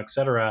ServiceNow, et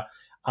cetera.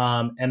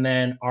 And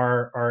then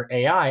our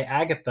AI,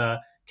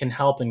 Agatha, can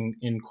help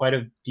in quite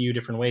a few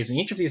different ways. And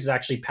each of these is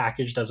actually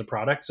packaged as a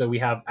product. So we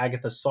have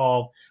Agatha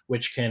Solve,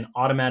 which can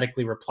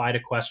automatically reply to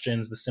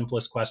questions, the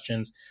simplest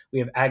questions. We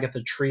have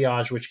Agatha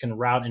Triage, which can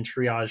route and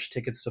triage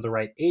tickets to the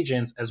right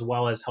agents, as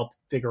well as help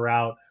figure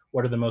out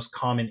what are the most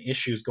common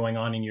issues going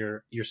on in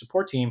your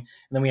support team. And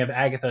then we have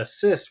Agatha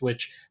Assist,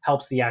 which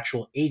helps the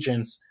actual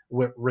agents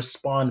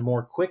respond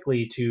more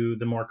quickly to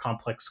the more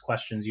complex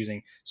questions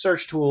using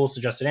search tools,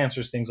 suggested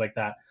answers, things like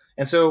that.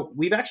 And so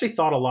we've actually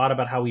thought a lot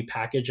about how we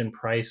package and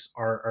price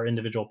our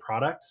individual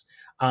products.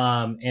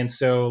 And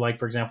so, like,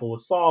 for example,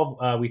 with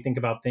Solve, we think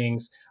about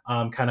things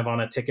kind of on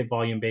a ticket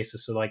volume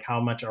basis. So like,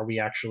 how much are we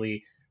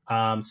actually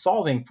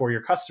solving for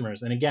your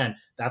customers? And again,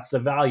 that's the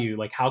value.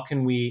 Like, how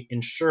can we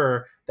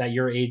ensure that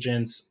your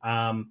agents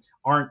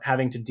aren't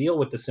having to deal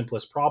with the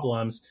simplest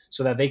problems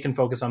so that they can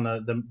focus on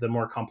the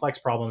more complex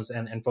problems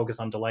and focus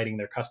on delighting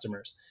their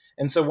customers?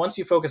 And so once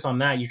you focus on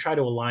that, you try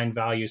to align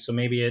value. So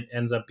maybe it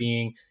ends up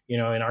being, in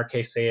our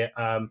case, say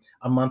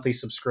a monthly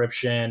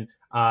subscription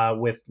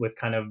with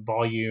kind of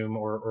volume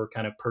or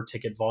kind of per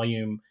ticket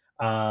volume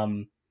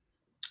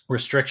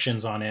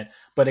restrictions on it.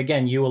 But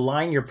again, you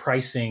align your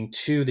pricing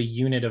to the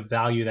unit of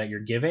value that you're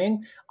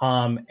giving,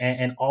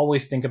 and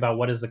always think about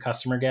what is the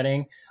customer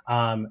getting.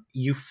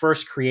 You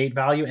first create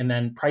value, and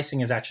then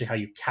pricing is actually how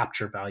you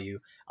capture value.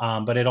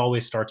 But it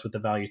always starts with the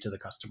value to the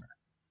customer.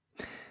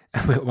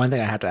 One thing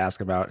I have to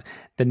ask about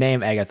the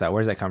name Agatha.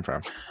 Where does that come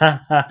from?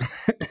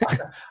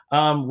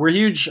 We're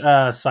huge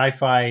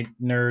sci-fi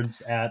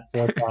nerds at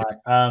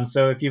Forethought.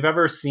 So if you've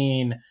ever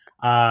seen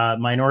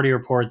Minority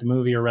Report, the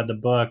movie, or read the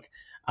book,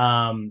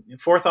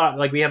 Forethought,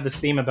 like, we have this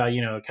theme about,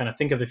 kind of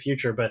think of the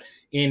future, but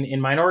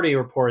in Minority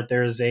Report,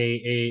 there's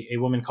a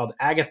woman called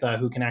Agatha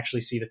who can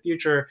actually see the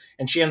future,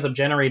 and she ends up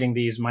generating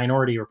these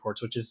minority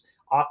reports, which is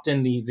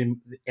often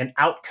an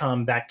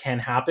outcome that can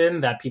happen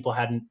that people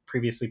hadn't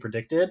previously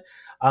predicted.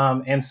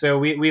 And so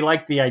we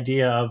like the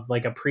idea of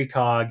like a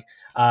precog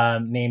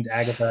named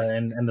Agatha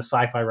and the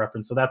sci-fi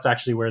reference. So that's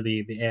actually where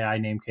the AI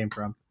name came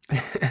from.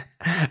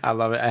 I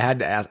love it. I had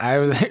to ask. I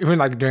was even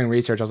like doing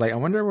research. I was like, I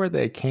wonder where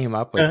they came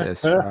up with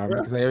this from.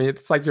 Because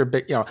it's like your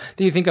big,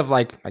 do you think of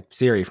like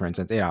Siri, for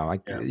instance?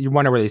 You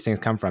wonder where these things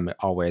come from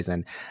always.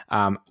 And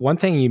one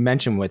thing you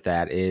mentioned with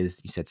that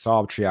is you said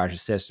Solve, Triage,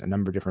 Assist, a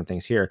number of different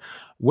things here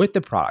with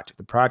the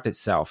product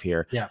itself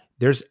here. Yeah.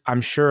 There's,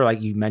 I'm sure,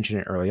 like you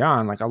mentioned it early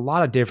on, like a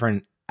lot of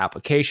different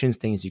applications,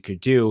 things you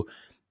could do.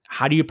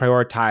 How do you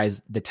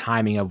prioritize the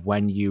timing of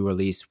when you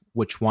release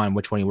which one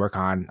you work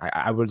on?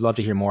 I would love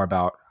to hear more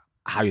about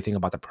how you think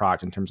about the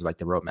product in terms of like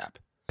the roadmap.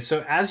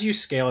 So as you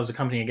scale as a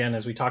company, again,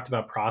 as we talked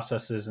about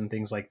processes and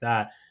things like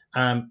that,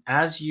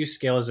 as you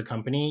scale as a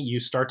company, you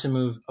start to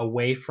move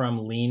away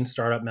from lean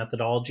startup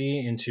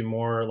methodology into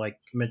more like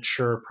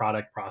mature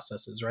product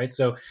processes, right?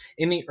 So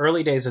in the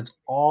early days, it's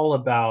all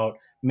about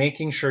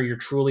making sure you're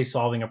truly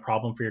solving a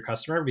problem for your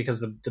customer, because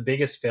the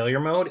biggest failure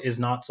mode is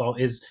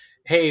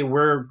hey,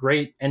 we're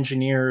great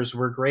engineers,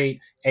 we're great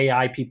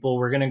AI people,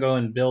 we're going to go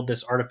and build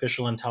this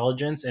artificial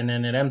intelligence, and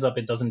then it ends up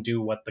it doesn't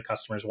do what the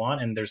customers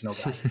want, and there's no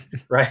value,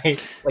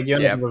 right? Like you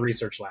end up Yep. in a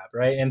research lab,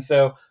 right? And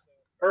so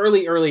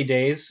early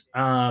days,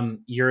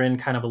 you're in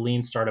kind of a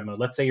lean startup mode.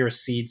 Let's say you're a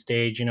seed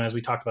stage, as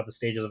we talked about the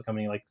stages of a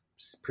company, like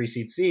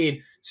pre-seed,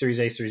 seed, series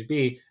A, series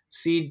B.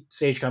 Seed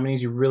stage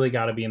companies, you really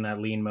got to be in that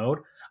lean mode.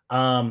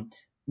 um,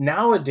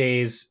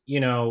 Nowadays,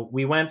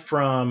 we went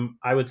from,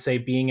 I would say,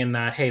 being in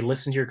that, hey,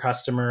 listen to your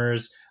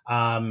customers,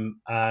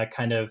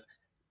 kind of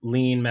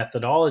lean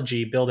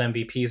methodology, build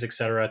MVPs, et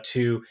cetera,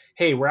 to,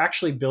 hey, we're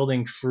actually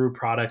building true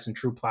products and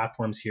true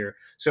platforms here.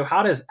 So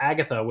how does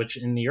Agatha, which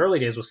in the early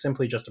days was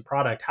simply just a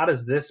product, how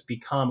does this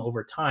become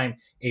over time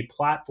a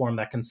platform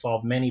that can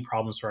solve many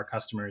problems for our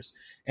customers?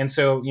 And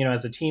so,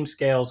 as the team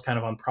scales kind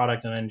of on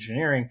product and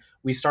engineering,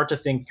 we start to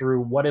think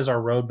through what is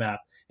our roadmap.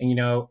 And,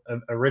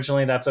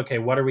 originally that's okay,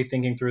 what are we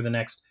thinking through the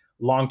next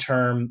long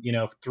term,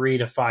 3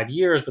 to 5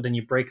 years, but then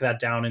you break that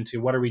down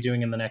into what are we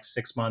doing in the next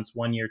 6 months,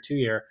 1 year, 2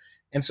 year.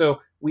 And so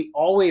we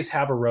always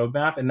have a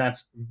roadmap, and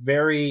that's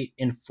very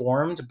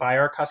informed by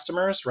our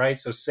customers, right?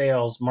 So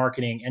sales,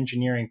 marketing,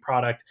 engineering,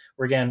 product.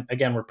 We're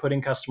again, we're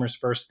putting customers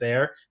first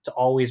there to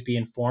always be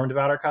informed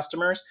about our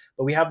customers.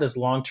 But we have this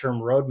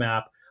long-term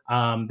roadmap,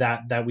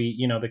 that we,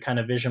 the kind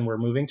of vision we're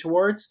moving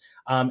towards.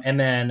 And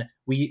then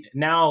we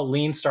now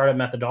lean startup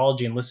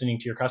methodology and listening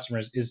to your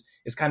customers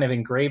is kind of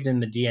engraved in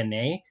the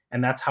DNA,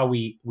 and that's how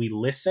we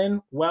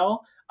listen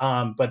well.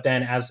 But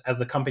then as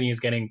the company is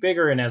getting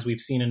bigger and as we've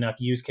seen enough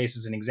use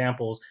cases and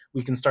examples,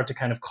 we can start to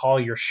kind of call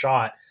your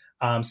shot,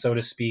 so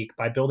to speak,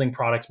 by building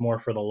products more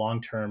for the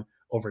long term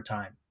over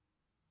time.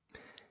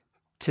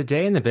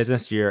 Today in the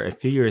business, you're a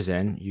few years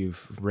in,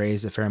 you've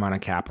raised a fair amount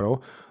of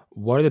capital.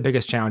 What are the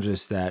biggest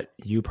challenges that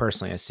you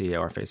personally as CEO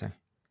are facing?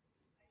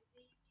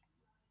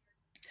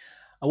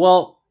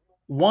 Well,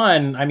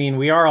 one, I mean,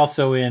 we are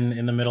also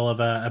in the middle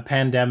of a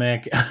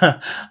pandemic.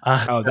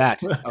 That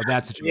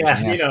situation, Yeah,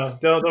 yes.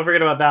 don't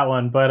forget about that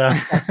one. But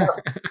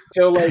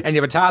so like And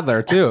you have a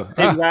toddler too.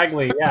 Oh.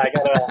 exactly, yeah,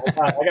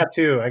 I got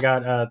two. I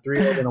got a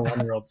 3-year-old and a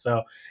 1-year-old.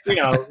 So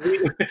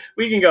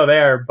we can go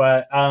there.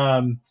 But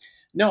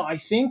no, I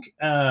think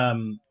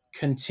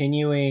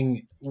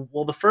continuing.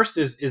 Well, the first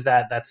is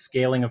that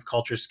scaling of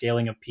culture,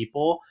 scaling of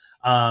people.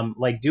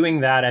 Like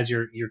doing that as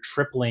you're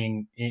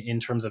tripling in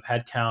terms of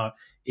headcount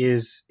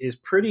is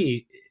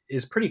pretty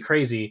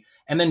crazy.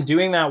 And then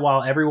doing that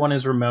while everyone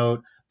is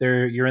remote,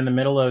 you're in the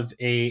middle of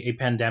a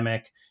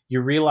pandemic.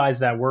 You realize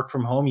that work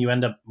from home, you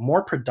end up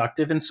more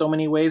productive in so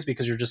many ways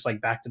because you're just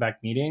like back to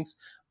back meetings,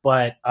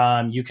 but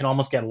you can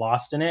almost get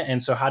lost in it.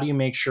 And so how do you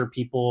make sure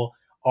people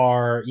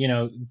are,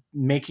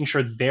 making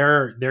sure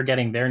they're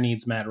getting their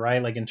needs met,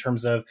 right? Like in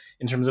terms of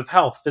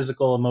health,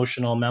 physical,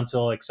 emotional,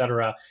 mental,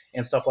 etc.,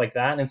 and stuff like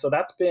that. And so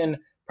that's been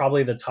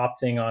probably the top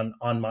thing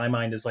on my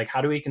mind, is like,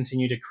 how do we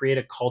continue to create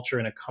a culture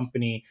in a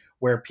company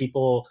where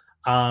people,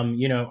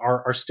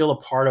 are still a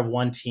part of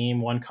one team,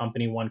 one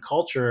company, one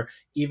culture,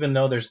 even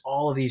though there's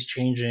all of these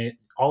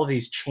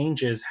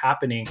changes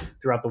happening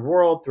throughout the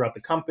world, throughout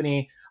the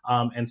company,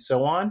 and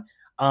so on.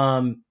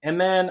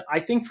 And then I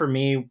think for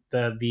me,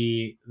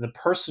 the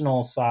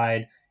personal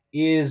side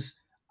is,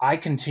 I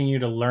continue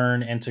to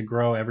learn and to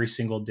grow every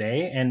single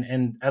day.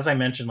 And as I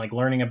mentioned, like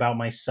learning about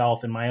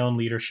myself and my own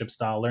leadership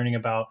style, learning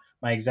about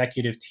my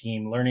executive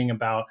team, learning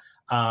about,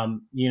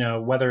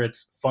 whether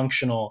it's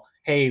functional,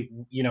 hey,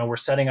 we're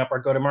setting up our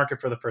go to market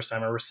for the first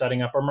time, or we're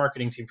setting up our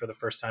marketing team for the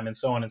first time, and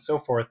so on and so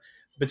forth.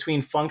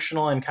 Between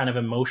functional and kind of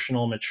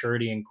emotional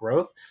maturity and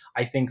growth,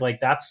 I think like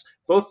that's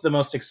both the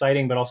most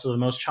exciting, but also the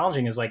most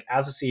challenging. Is like,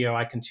 as a CEO,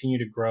 I continue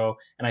to grow,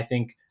 and I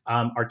think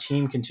our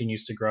team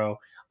continues to grow.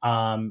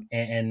 And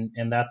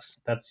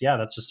that's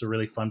just a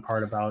really fun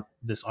part about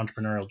this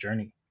entrepreneurial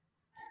journey.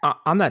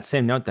 On that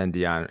same note, then,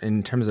 Dion,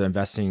 in terms of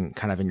investing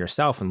kind of in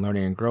yourself and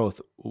learning and growth,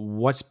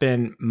 what's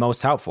been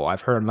most helpful?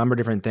 I've heard a number of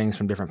different things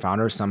from different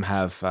founders. Some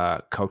have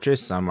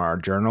coaches, some are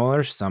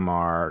journalers, some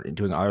are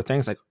doing other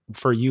things. Like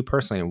for you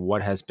personally,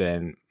 what has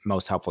been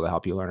most helpful to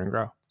help you learn and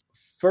grow?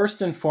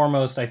 First and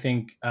foremost, I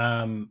think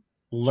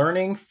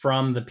learning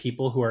from the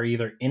people who are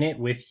either in it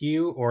with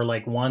you or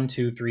like 1,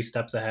 2, 3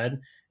 steps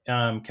ahead,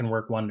 can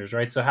work wonders,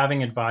 right? So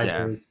having Yeah.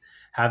 advisors,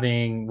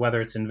 having, whether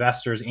it's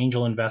investors,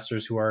 angel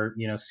investors who are,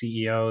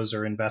 CEOs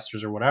or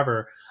investors or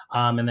whatever,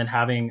 and then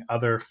having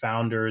other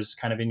founders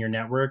kind of in your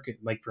network,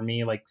 like for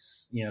me, like,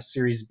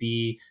 Series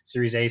B,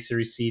 Series A,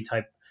 Series C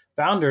type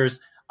founders.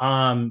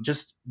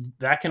 Just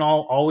that can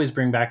always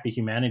bring back the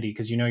humanity,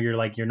 because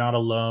you're not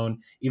alone.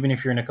 Even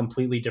if you're in a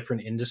completely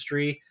different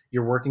industry,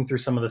 you're working through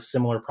some of the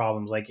similar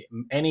problems. Like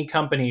any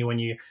company, when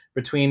you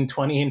between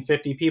 20 and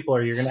 50 people,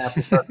 or you're going to have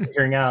to start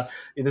figuring out,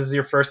 this is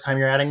your first time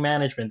you're adding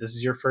management, this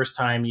is your first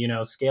time,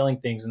 scaling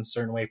things in a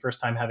certain way,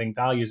 first time having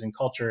values and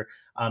culture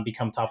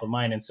become top of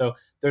mind. And so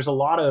there's a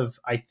lot of,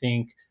 I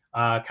think,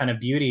 kind of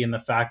beauty in the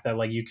fact that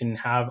like you can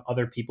have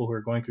other people who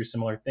are going through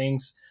similar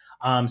things.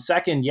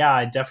 Second, yeah,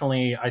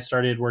 I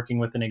started working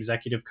with an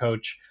executive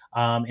coach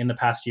in the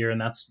past year,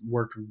 and that's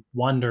worked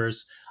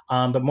wonders.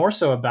 but more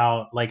so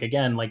about like,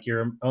 again, like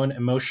your own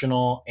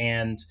emotional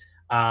and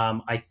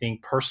I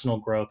think personal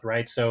growth,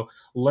 right? So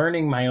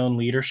learning my own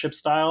leadership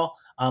style,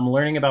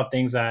 learning about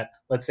things that,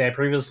 let's say, I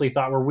previously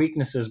thought were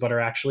weaknesses, but are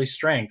actually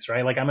strengths,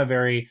 right? Like I'm a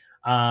very,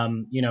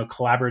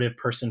 collaborative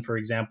person, for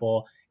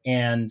example.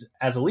 And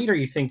as a leader,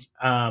 you think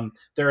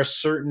there are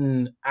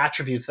certain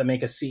attributes that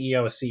make a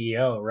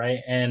CEO, right?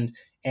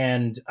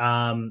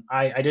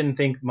 I didn't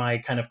think my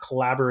kind of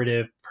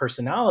collaborative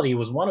personality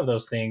was one of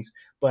those things,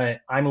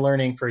 but I'm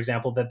learning, for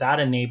example, that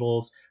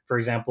enables, for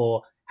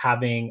example,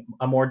 having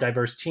a more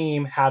diverse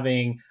team,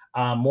 having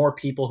more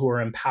people who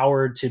are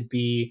empowered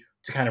to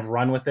kind of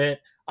run with it.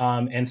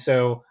 And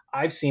so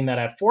I've seen that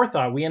at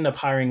Forethought, we end up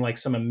hiring like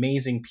some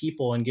amazing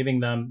people and giving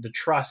them the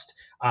trust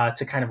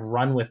to kind of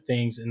run with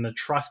things and the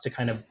trust to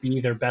kind of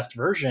be their best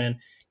version.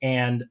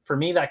 And for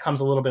me, that comes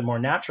a little bit more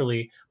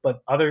naturally.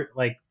 But other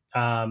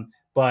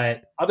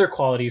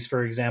qualities,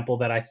 for example,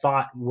 that I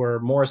thought were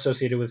more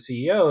associated with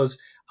CEOs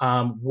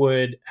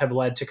would have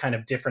led to kind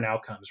of different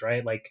outcomes,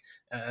 right? Like,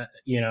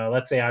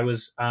 let's say I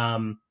was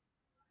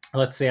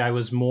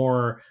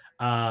more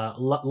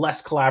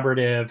less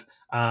collaborative,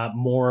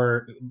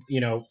 more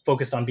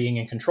focused on being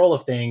in control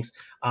of things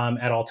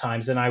at all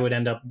times, then I would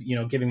end up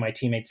giving my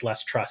teammates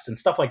less trust and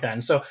stuff like that.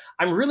 And so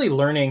I'm really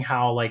learning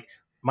how like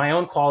my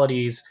own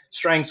qualities,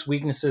 strengths,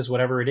 weaknesses,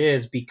 whatever it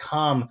is,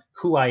 become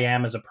who I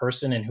am as a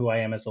person and who I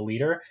am as a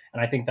leader.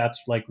 And I think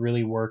that's like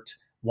really worked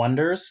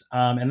wonders.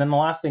 And then the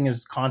last thing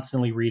is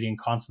constantly reading,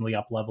 constantly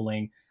up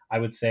leveling. I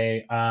would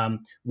say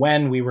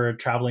when we were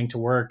traveling to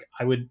work,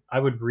 I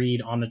would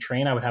read on the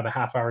train. I would have a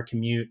half-hour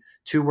commute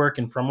to work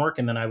and from work,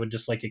 and then I would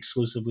just like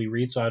exclusively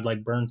read. So I'd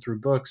like burn through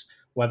books,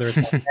 whether it's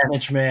on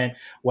management,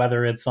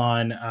 whether it's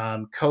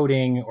on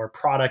coding or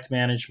product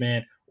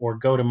management or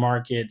go to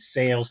market,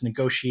 sales,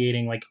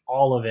 negotiating, like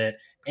all of it.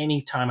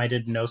 Anytime I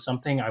didn't know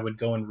something, I would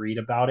go and read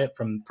about it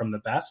from the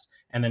best,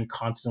 and then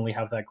constantly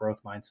have that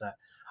growth mindset.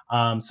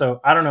 So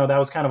I don't know. That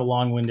was kind of a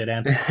long-winded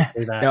answer.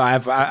 No, I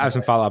have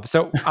some follow-up.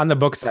 So on the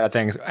book side of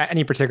things,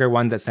 any particular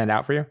ones that stand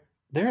out for you?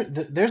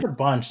 There's a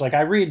bunch. Like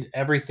I read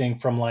everything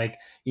from like,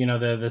 the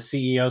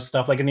CEO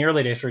stuff, like in the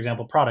early days, for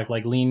example, product,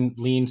 like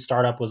lean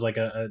startup was like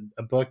a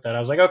book that I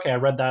was like, okay, I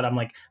read that. I'm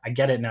like, I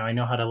get it now. I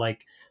know how to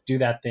like do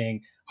that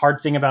thing. Hard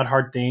thing about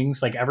hard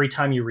things. Like every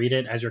time you read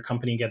it, as your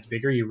company gets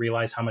bigger, you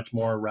realize how much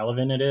more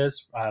relevant it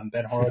is.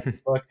 Ben Horowitz's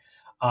book.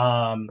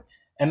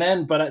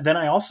 But then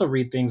I also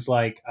read things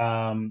like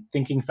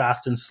Thinking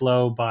Fast and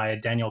Slow by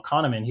Daniel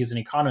Kahneman. He's an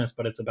economist,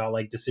 but it's about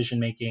like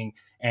decision making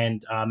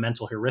and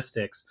mental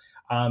heuristics.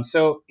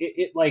 So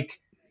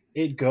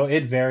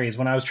it varies.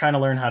 When I was trying to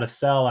learn how to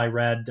sell, I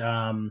read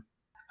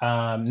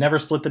Never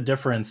Split the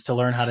Difference to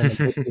learn how to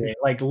negotiate.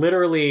 Like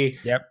literally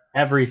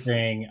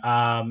everything.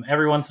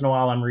 Every once in a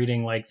while, I'm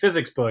reading like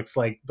physics books,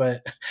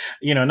 but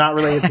not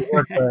related to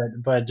work,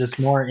 but just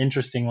more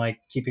interesting, like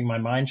keeping my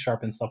mind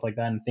sharp and stuff like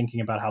that, and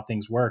thinking about how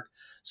things work.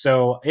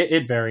 So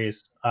it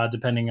varies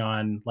depending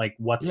on like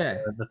what's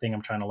the thing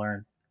I'm trying to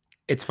learn.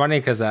 It's funny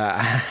because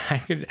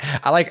I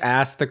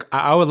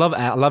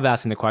love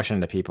asking the question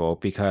to people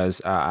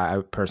because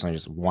I personally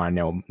just want to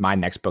know my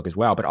next book as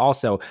well. But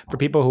also for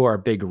people who are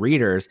big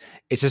readers,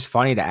 it's just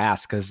funny to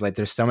ask because like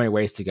there's so many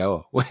ways to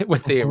go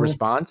with the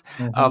response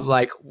of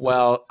like,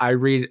 well, I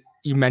read.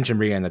 You mentioned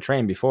reading on the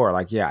train before,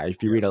 like, yeah,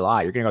 if you read a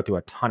lot, you're going to go through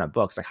a ton of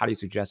books. Like, how do you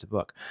suggest a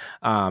book?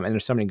 And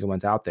there's so many good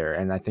ones out there.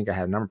 And I think I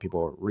had a number of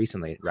people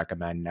recently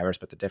recommend Never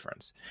Split the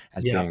Difference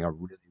as being a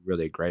really,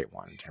 really great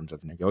one in terms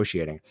of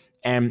negotiating.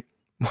 And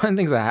one of the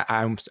things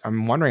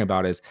I'm wondering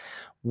about is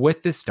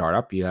with this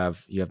startup, you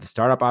have the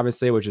startup,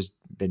 obviously, which has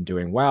been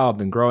doing well,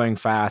 been growing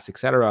fast, et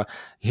cetera.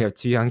 You have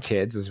 2 young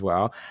kids as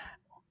well.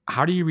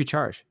 How do you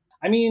recharge?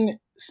 I mean,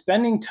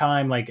 spending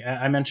time, like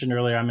I mentioned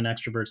earlier, I'm an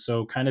extrovert.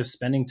 So kind of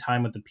spending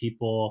time with the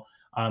people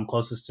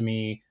closest to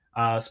me,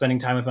 spending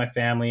time with my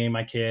family,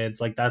 my kids,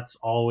 like that's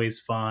always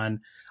fun.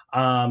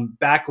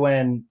 Back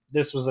when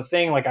this was a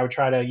thing, like I would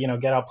try to,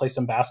 get out, play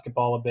some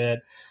basketball a bit.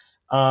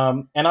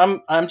 And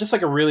I'm just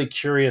like a really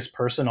curious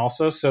person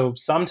also. So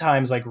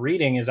sometimes like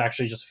reading is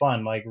actually just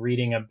fun, like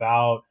reading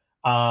about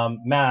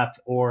math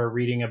or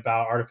reading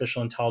about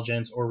artificial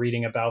intelligence or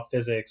reading about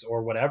physics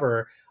or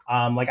whatever.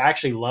 Like I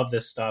actually love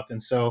this stuff.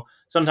 And so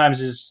sometimes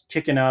just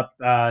kicking up,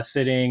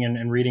 sitting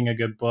and reading a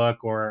good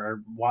book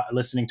or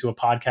listening to a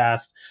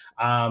podcast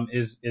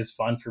is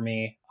fun for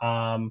me.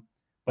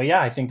 But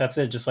yeah, I think that's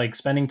it. Just like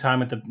spending time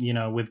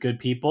with good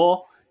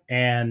people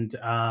and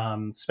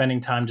spending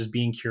time just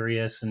being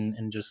curious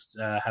and just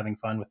having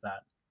fun with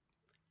that.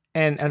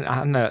 And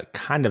on a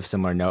kind of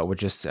similar note with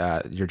just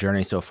your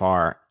journey so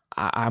far,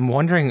 I'm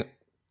wondering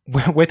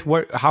with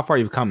how far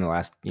you've come in the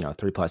last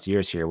 3+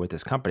 years here with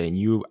this company, and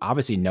you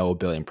obviously know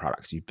building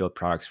products. You've built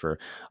products for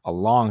a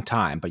long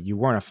time, but you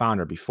weren't a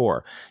founder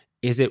before.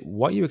 Is it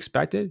what you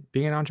expected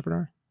being an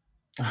entrepreneur?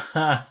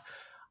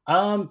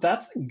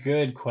 That's a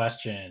good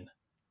question.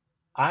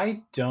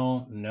 I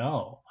don't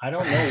know.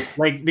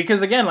 Like,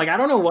 because again, like, I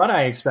don't know what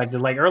I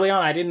expected. Like early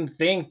on, I didn't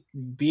think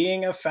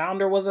being a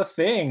founder was a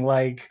thing.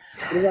 Like,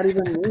 what does that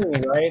even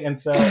mean? Right. And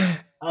so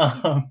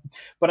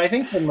But I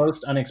think the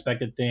most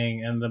unexpected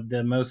thing and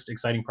the most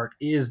exciting part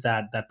is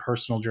that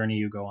personal journey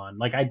you go on.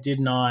 Like I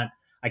cannot,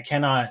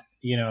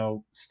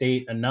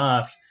 state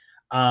enough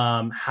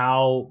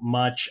how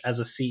much as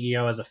a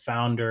CEO, as a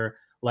founder,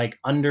 like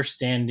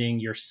understanding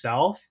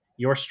yourself,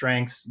 your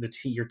strengths,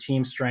 your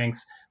team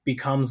strengths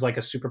becomes like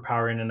a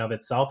superpower in and of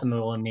itself, and that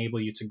will enable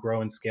you to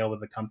grow and scale with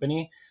the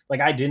company.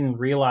 Like I didn't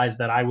realize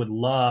that I would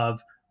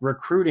love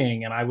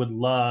recruiting and I would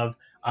love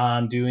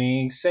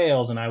doing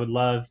sales and I would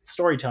love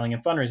storytelling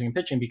and fundraising and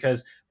pitching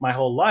because my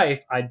whole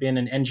life I'd been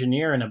an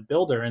engineer and a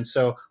builder. And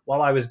so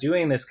while I was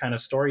doing this kind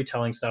of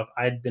storytelling stuff,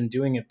 I'd been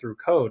doing it through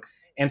code.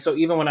 And so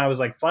even when I was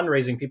like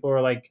fundraising, people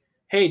were like,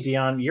 "Hey,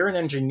 Dion, you're an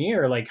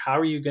engineer. Like, how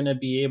are you going to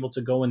be able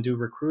to go and do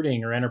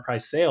recruiting or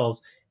enterprise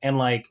sales?" And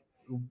like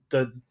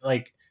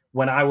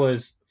when I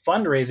was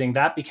fundraising,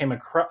 that became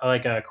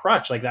like a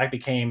crutch. Like that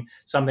became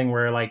something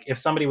where like if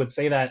somebody would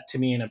say that to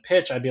me in a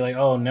pitch, I'd be like,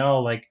 "Oh no,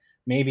 like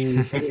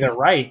maybe they're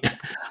right."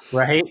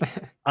 Right.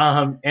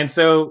 And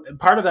so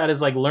part of that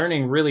is like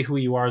learning really who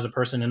you are as a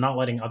person and not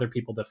letting other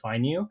people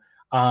define you.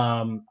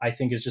 I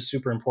think is just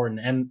super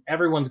important. And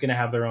everyone's going to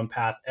have their own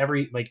path.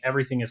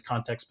 Everything is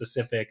context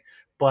specific,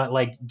 but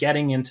like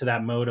getting into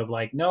that mode of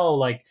like, no,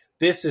 like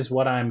this is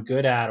what I'm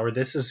good at, or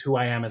this is who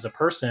I am as a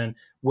person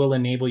will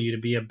enable you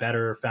to be a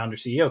better founder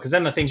CEO. Cause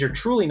then the things you're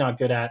truly not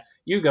good at,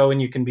 you go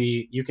and you can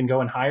go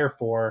and hire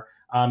for,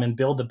 and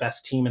build the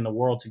best team in the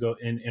world to go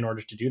in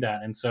order to do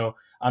that. And so,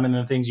 and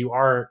the things you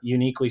are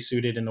uniquely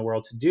suited in the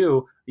world to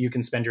do, you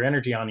can spend your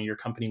energy on, and your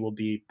company will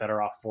be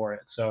better off for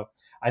it. So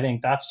I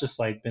think that's just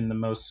like been the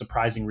most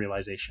surprising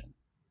realization.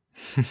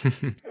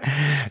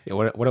 Yeah,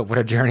 what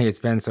a journey it's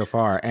been so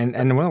far. And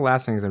one of the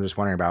last things I'm just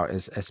wondering about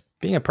is as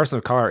being a person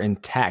of color in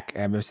tech.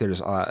 Obviously, there's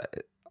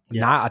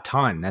Yeah. not a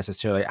ton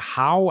necessarily.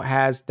 How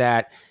has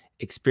that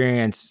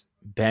experience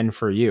been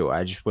for you?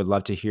 I just would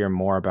love to hear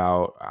more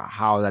about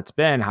how that's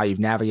been, how you've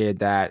navigated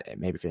that.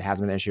 Maybe if it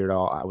hasn't been an issue at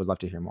all, I would love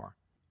to hear more.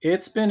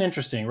 It's been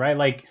interesting, right?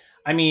 Like,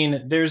 I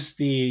mean, there's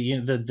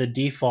the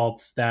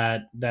defaults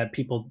that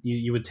people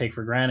you would take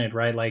for granted,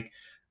 right? Like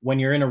when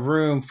you're in a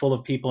room full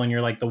of people and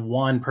you're like the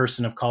one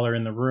person of color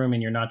in the room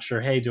and you're not sure,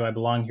 hey, do I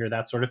belong here?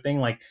 That sort of thing.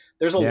 Like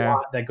there's a Yeah,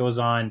 lot that goes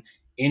on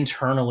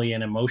internally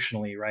and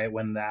emotionally, right?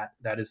 When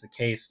that is the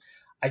case.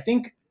 I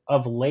think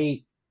of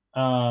late,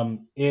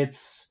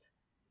 it's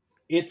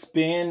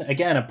been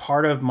again a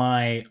part of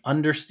my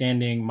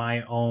understanding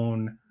my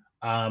own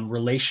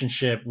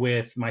relationship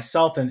with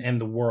myself and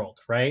the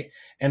world, right?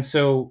 And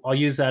so I'll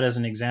use that as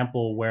an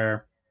example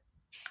where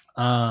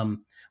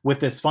with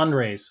this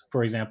fundraise,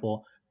 for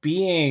example,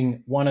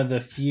 being one of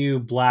the few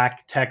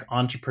Black tech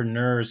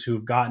entrepreneurs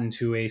who've gotten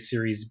to a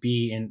Series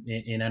B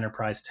in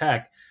enterprise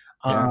tech,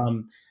 yeah,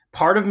 um,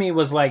 part of me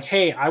was like,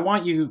 "Hey, I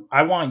want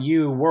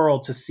you,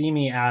 world, to see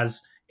me as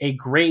a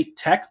great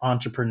tech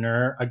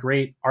entrepreneur, a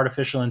great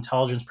artificial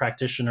intelligence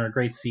practitioner, a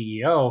great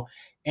CEO."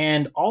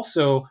 And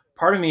also,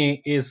 part of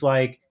me is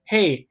like,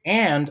 "Hey,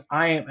 and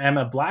I am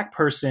a Black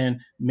person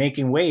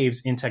making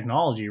waves in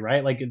technology,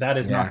 right?" Like that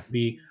is not yeah. to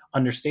be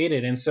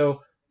understated. And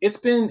so it's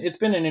been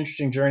an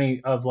interesting journey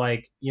of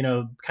like,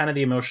 kind of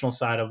the emotional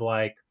side of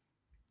like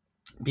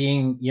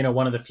being,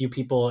 one of the few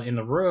people in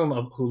the room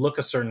who look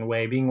a certain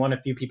way, being one of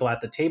the few people at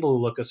the table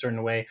who look a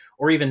certain way,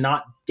 or even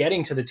not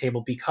getting to the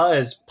table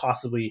because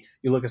possibly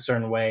you look a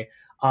certain way.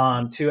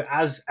 To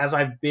as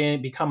I've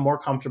become more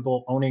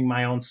comfortable owning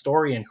my own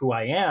story and who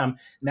I am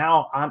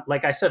now, I'm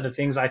like I said, the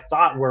things I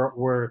thought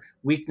were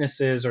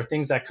weaknesses or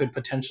things that could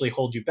potentially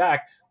hold you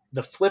back.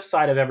 The flip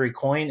side of every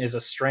coin is a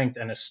strength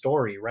and a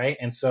story, right?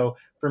 And so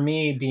for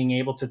me, being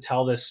able to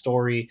tell this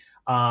story,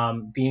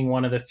 being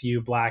one of the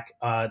few Black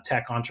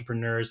tech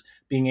entrepreneurs,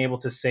 being able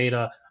to say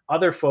to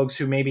other folks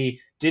who maybe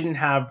didn't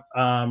have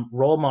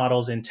role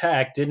models in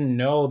tech, didn't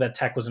know that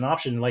tech was an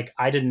option. Like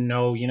I didn't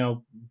know,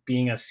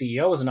 being a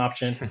CEO was an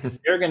option.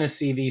 They're going to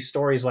see these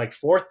stories like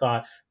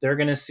Forethought. They're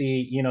going to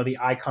see, the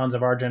icons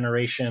of our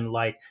generation,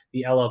 like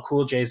the LL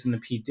Cool J's and the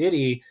P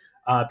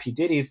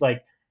Diddy's,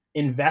 like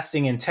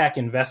investing in tech,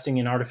 investing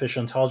in artificial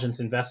intelligence,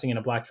 investing in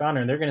a Black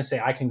founder, and they're going to say,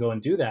 I can go and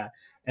do that.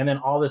 And then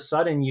all of a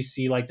sudden you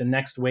see like the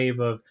next wave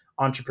of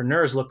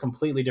entrepreneurs look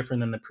completely different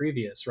than the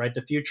previous, right?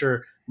 The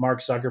future Mark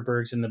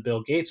Zuckerbergs and the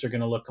Bill Gates are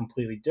going to look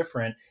completely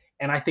different.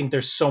 And I think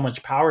there's so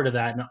much power to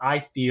that. And I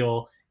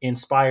feel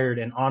inspired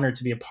and honored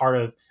to be a part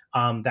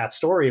of that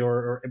story,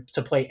 or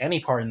to play any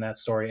part in that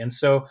story. And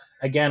so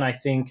again, I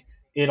think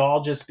it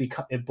all just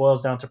it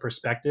boils down to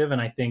perspective.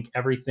 And I think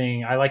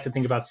everything, I like to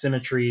think about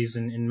symmetries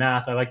in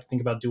math. I like to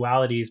think about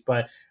dualities,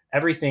 but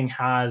everything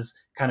has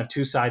kind of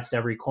two sides to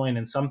every coin.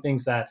 And some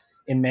things that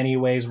in many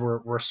ways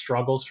were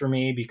struggles for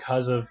me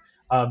because of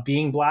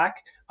being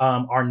Black,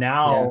 are Yeah.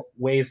 now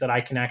ways that I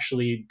can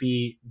actually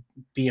be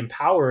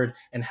empowered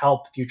and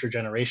help future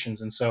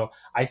generations. And so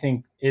I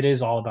think it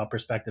is all about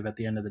perspective at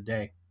the end of the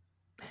day.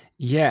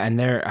 Yeah, and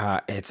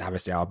it's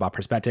obviously all about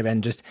perspective,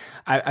 and just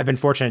I've been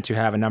fortunate to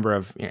have a number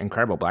of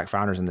incredible Black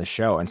founders in this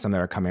show, and some that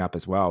are coming up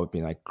as well would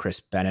be like Chris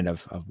Bennett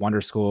of Wonder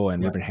School,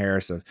 and Yeah. Ruben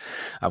Harris of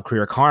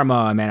Career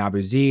Karma, Man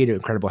Abu Zaid,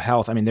 Incredible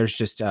Health. I mean, there's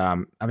just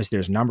obviously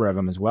there's a number of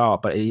them as well,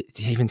 but it's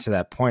even to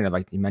that point of,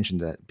 like you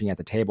mentioned, that being at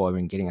the table,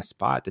 even getting a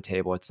spot at the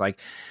table. It's like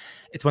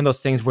it's one of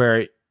those things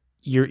where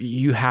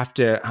you have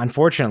to,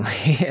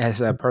 unfortunately, as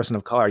a person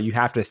of color, you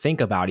have to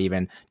think about,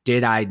 even,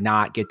 did I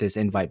not get this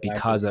invite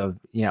because of,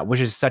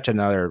 which is such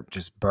another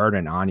just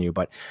burden on you.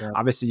 But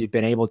obviously you've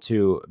been able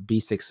to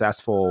be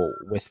successful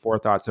with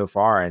Forethought so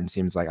far, and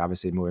seems like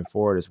obviously moving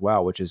forward as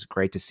well, which is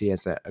great to see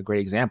as a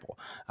great example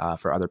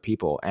for other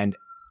people. And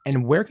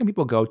where can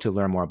people go to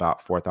learn more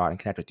about Forethought and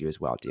connect with you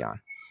as well, Dion?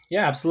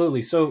 Yeah,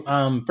 absolutely. So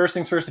first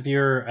things first, if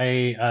you're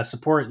a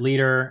support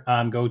leader,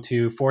 go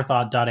to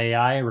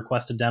forethought.ai,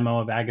 request a demo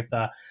of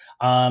Agatha.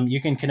 You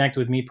can connect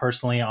with me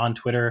personally on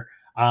Twitter.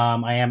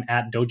 I am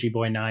at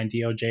Dojiboy9,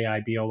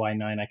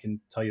 DOJIBOY9. I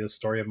can tell you the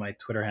story of my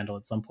Twitter handle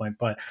at some point.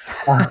 But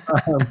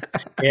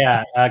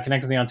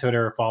connect with me on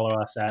Twitter or follow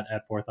us at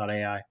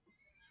Forethought.ai.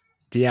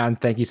 Dion,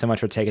 thank you so much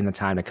for taking the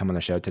time to come on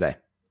the show today.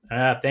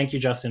 Thank you,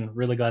 Justin.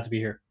 Really glad to be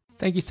here.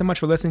 Thank you so much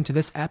for listening to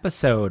this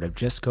episode of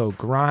Just Go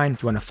Grind.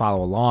 If you want to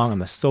follow along on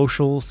the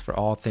socials for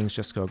all things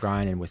Just Go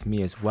Grind, and with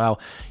me as well,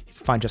 you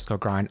can find Just Go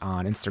Grind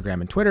on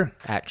Instagram and Twitter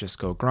at Just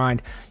Go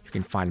Grind. You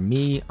can find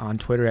me on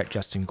Twitter at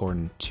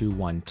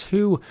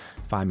JustinGordon212.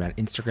 Find me on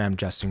Instagram,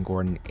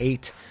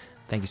 JustinGordon8.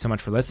 Thank you so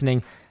much for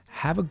listening.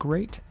 Have a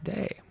great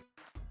day.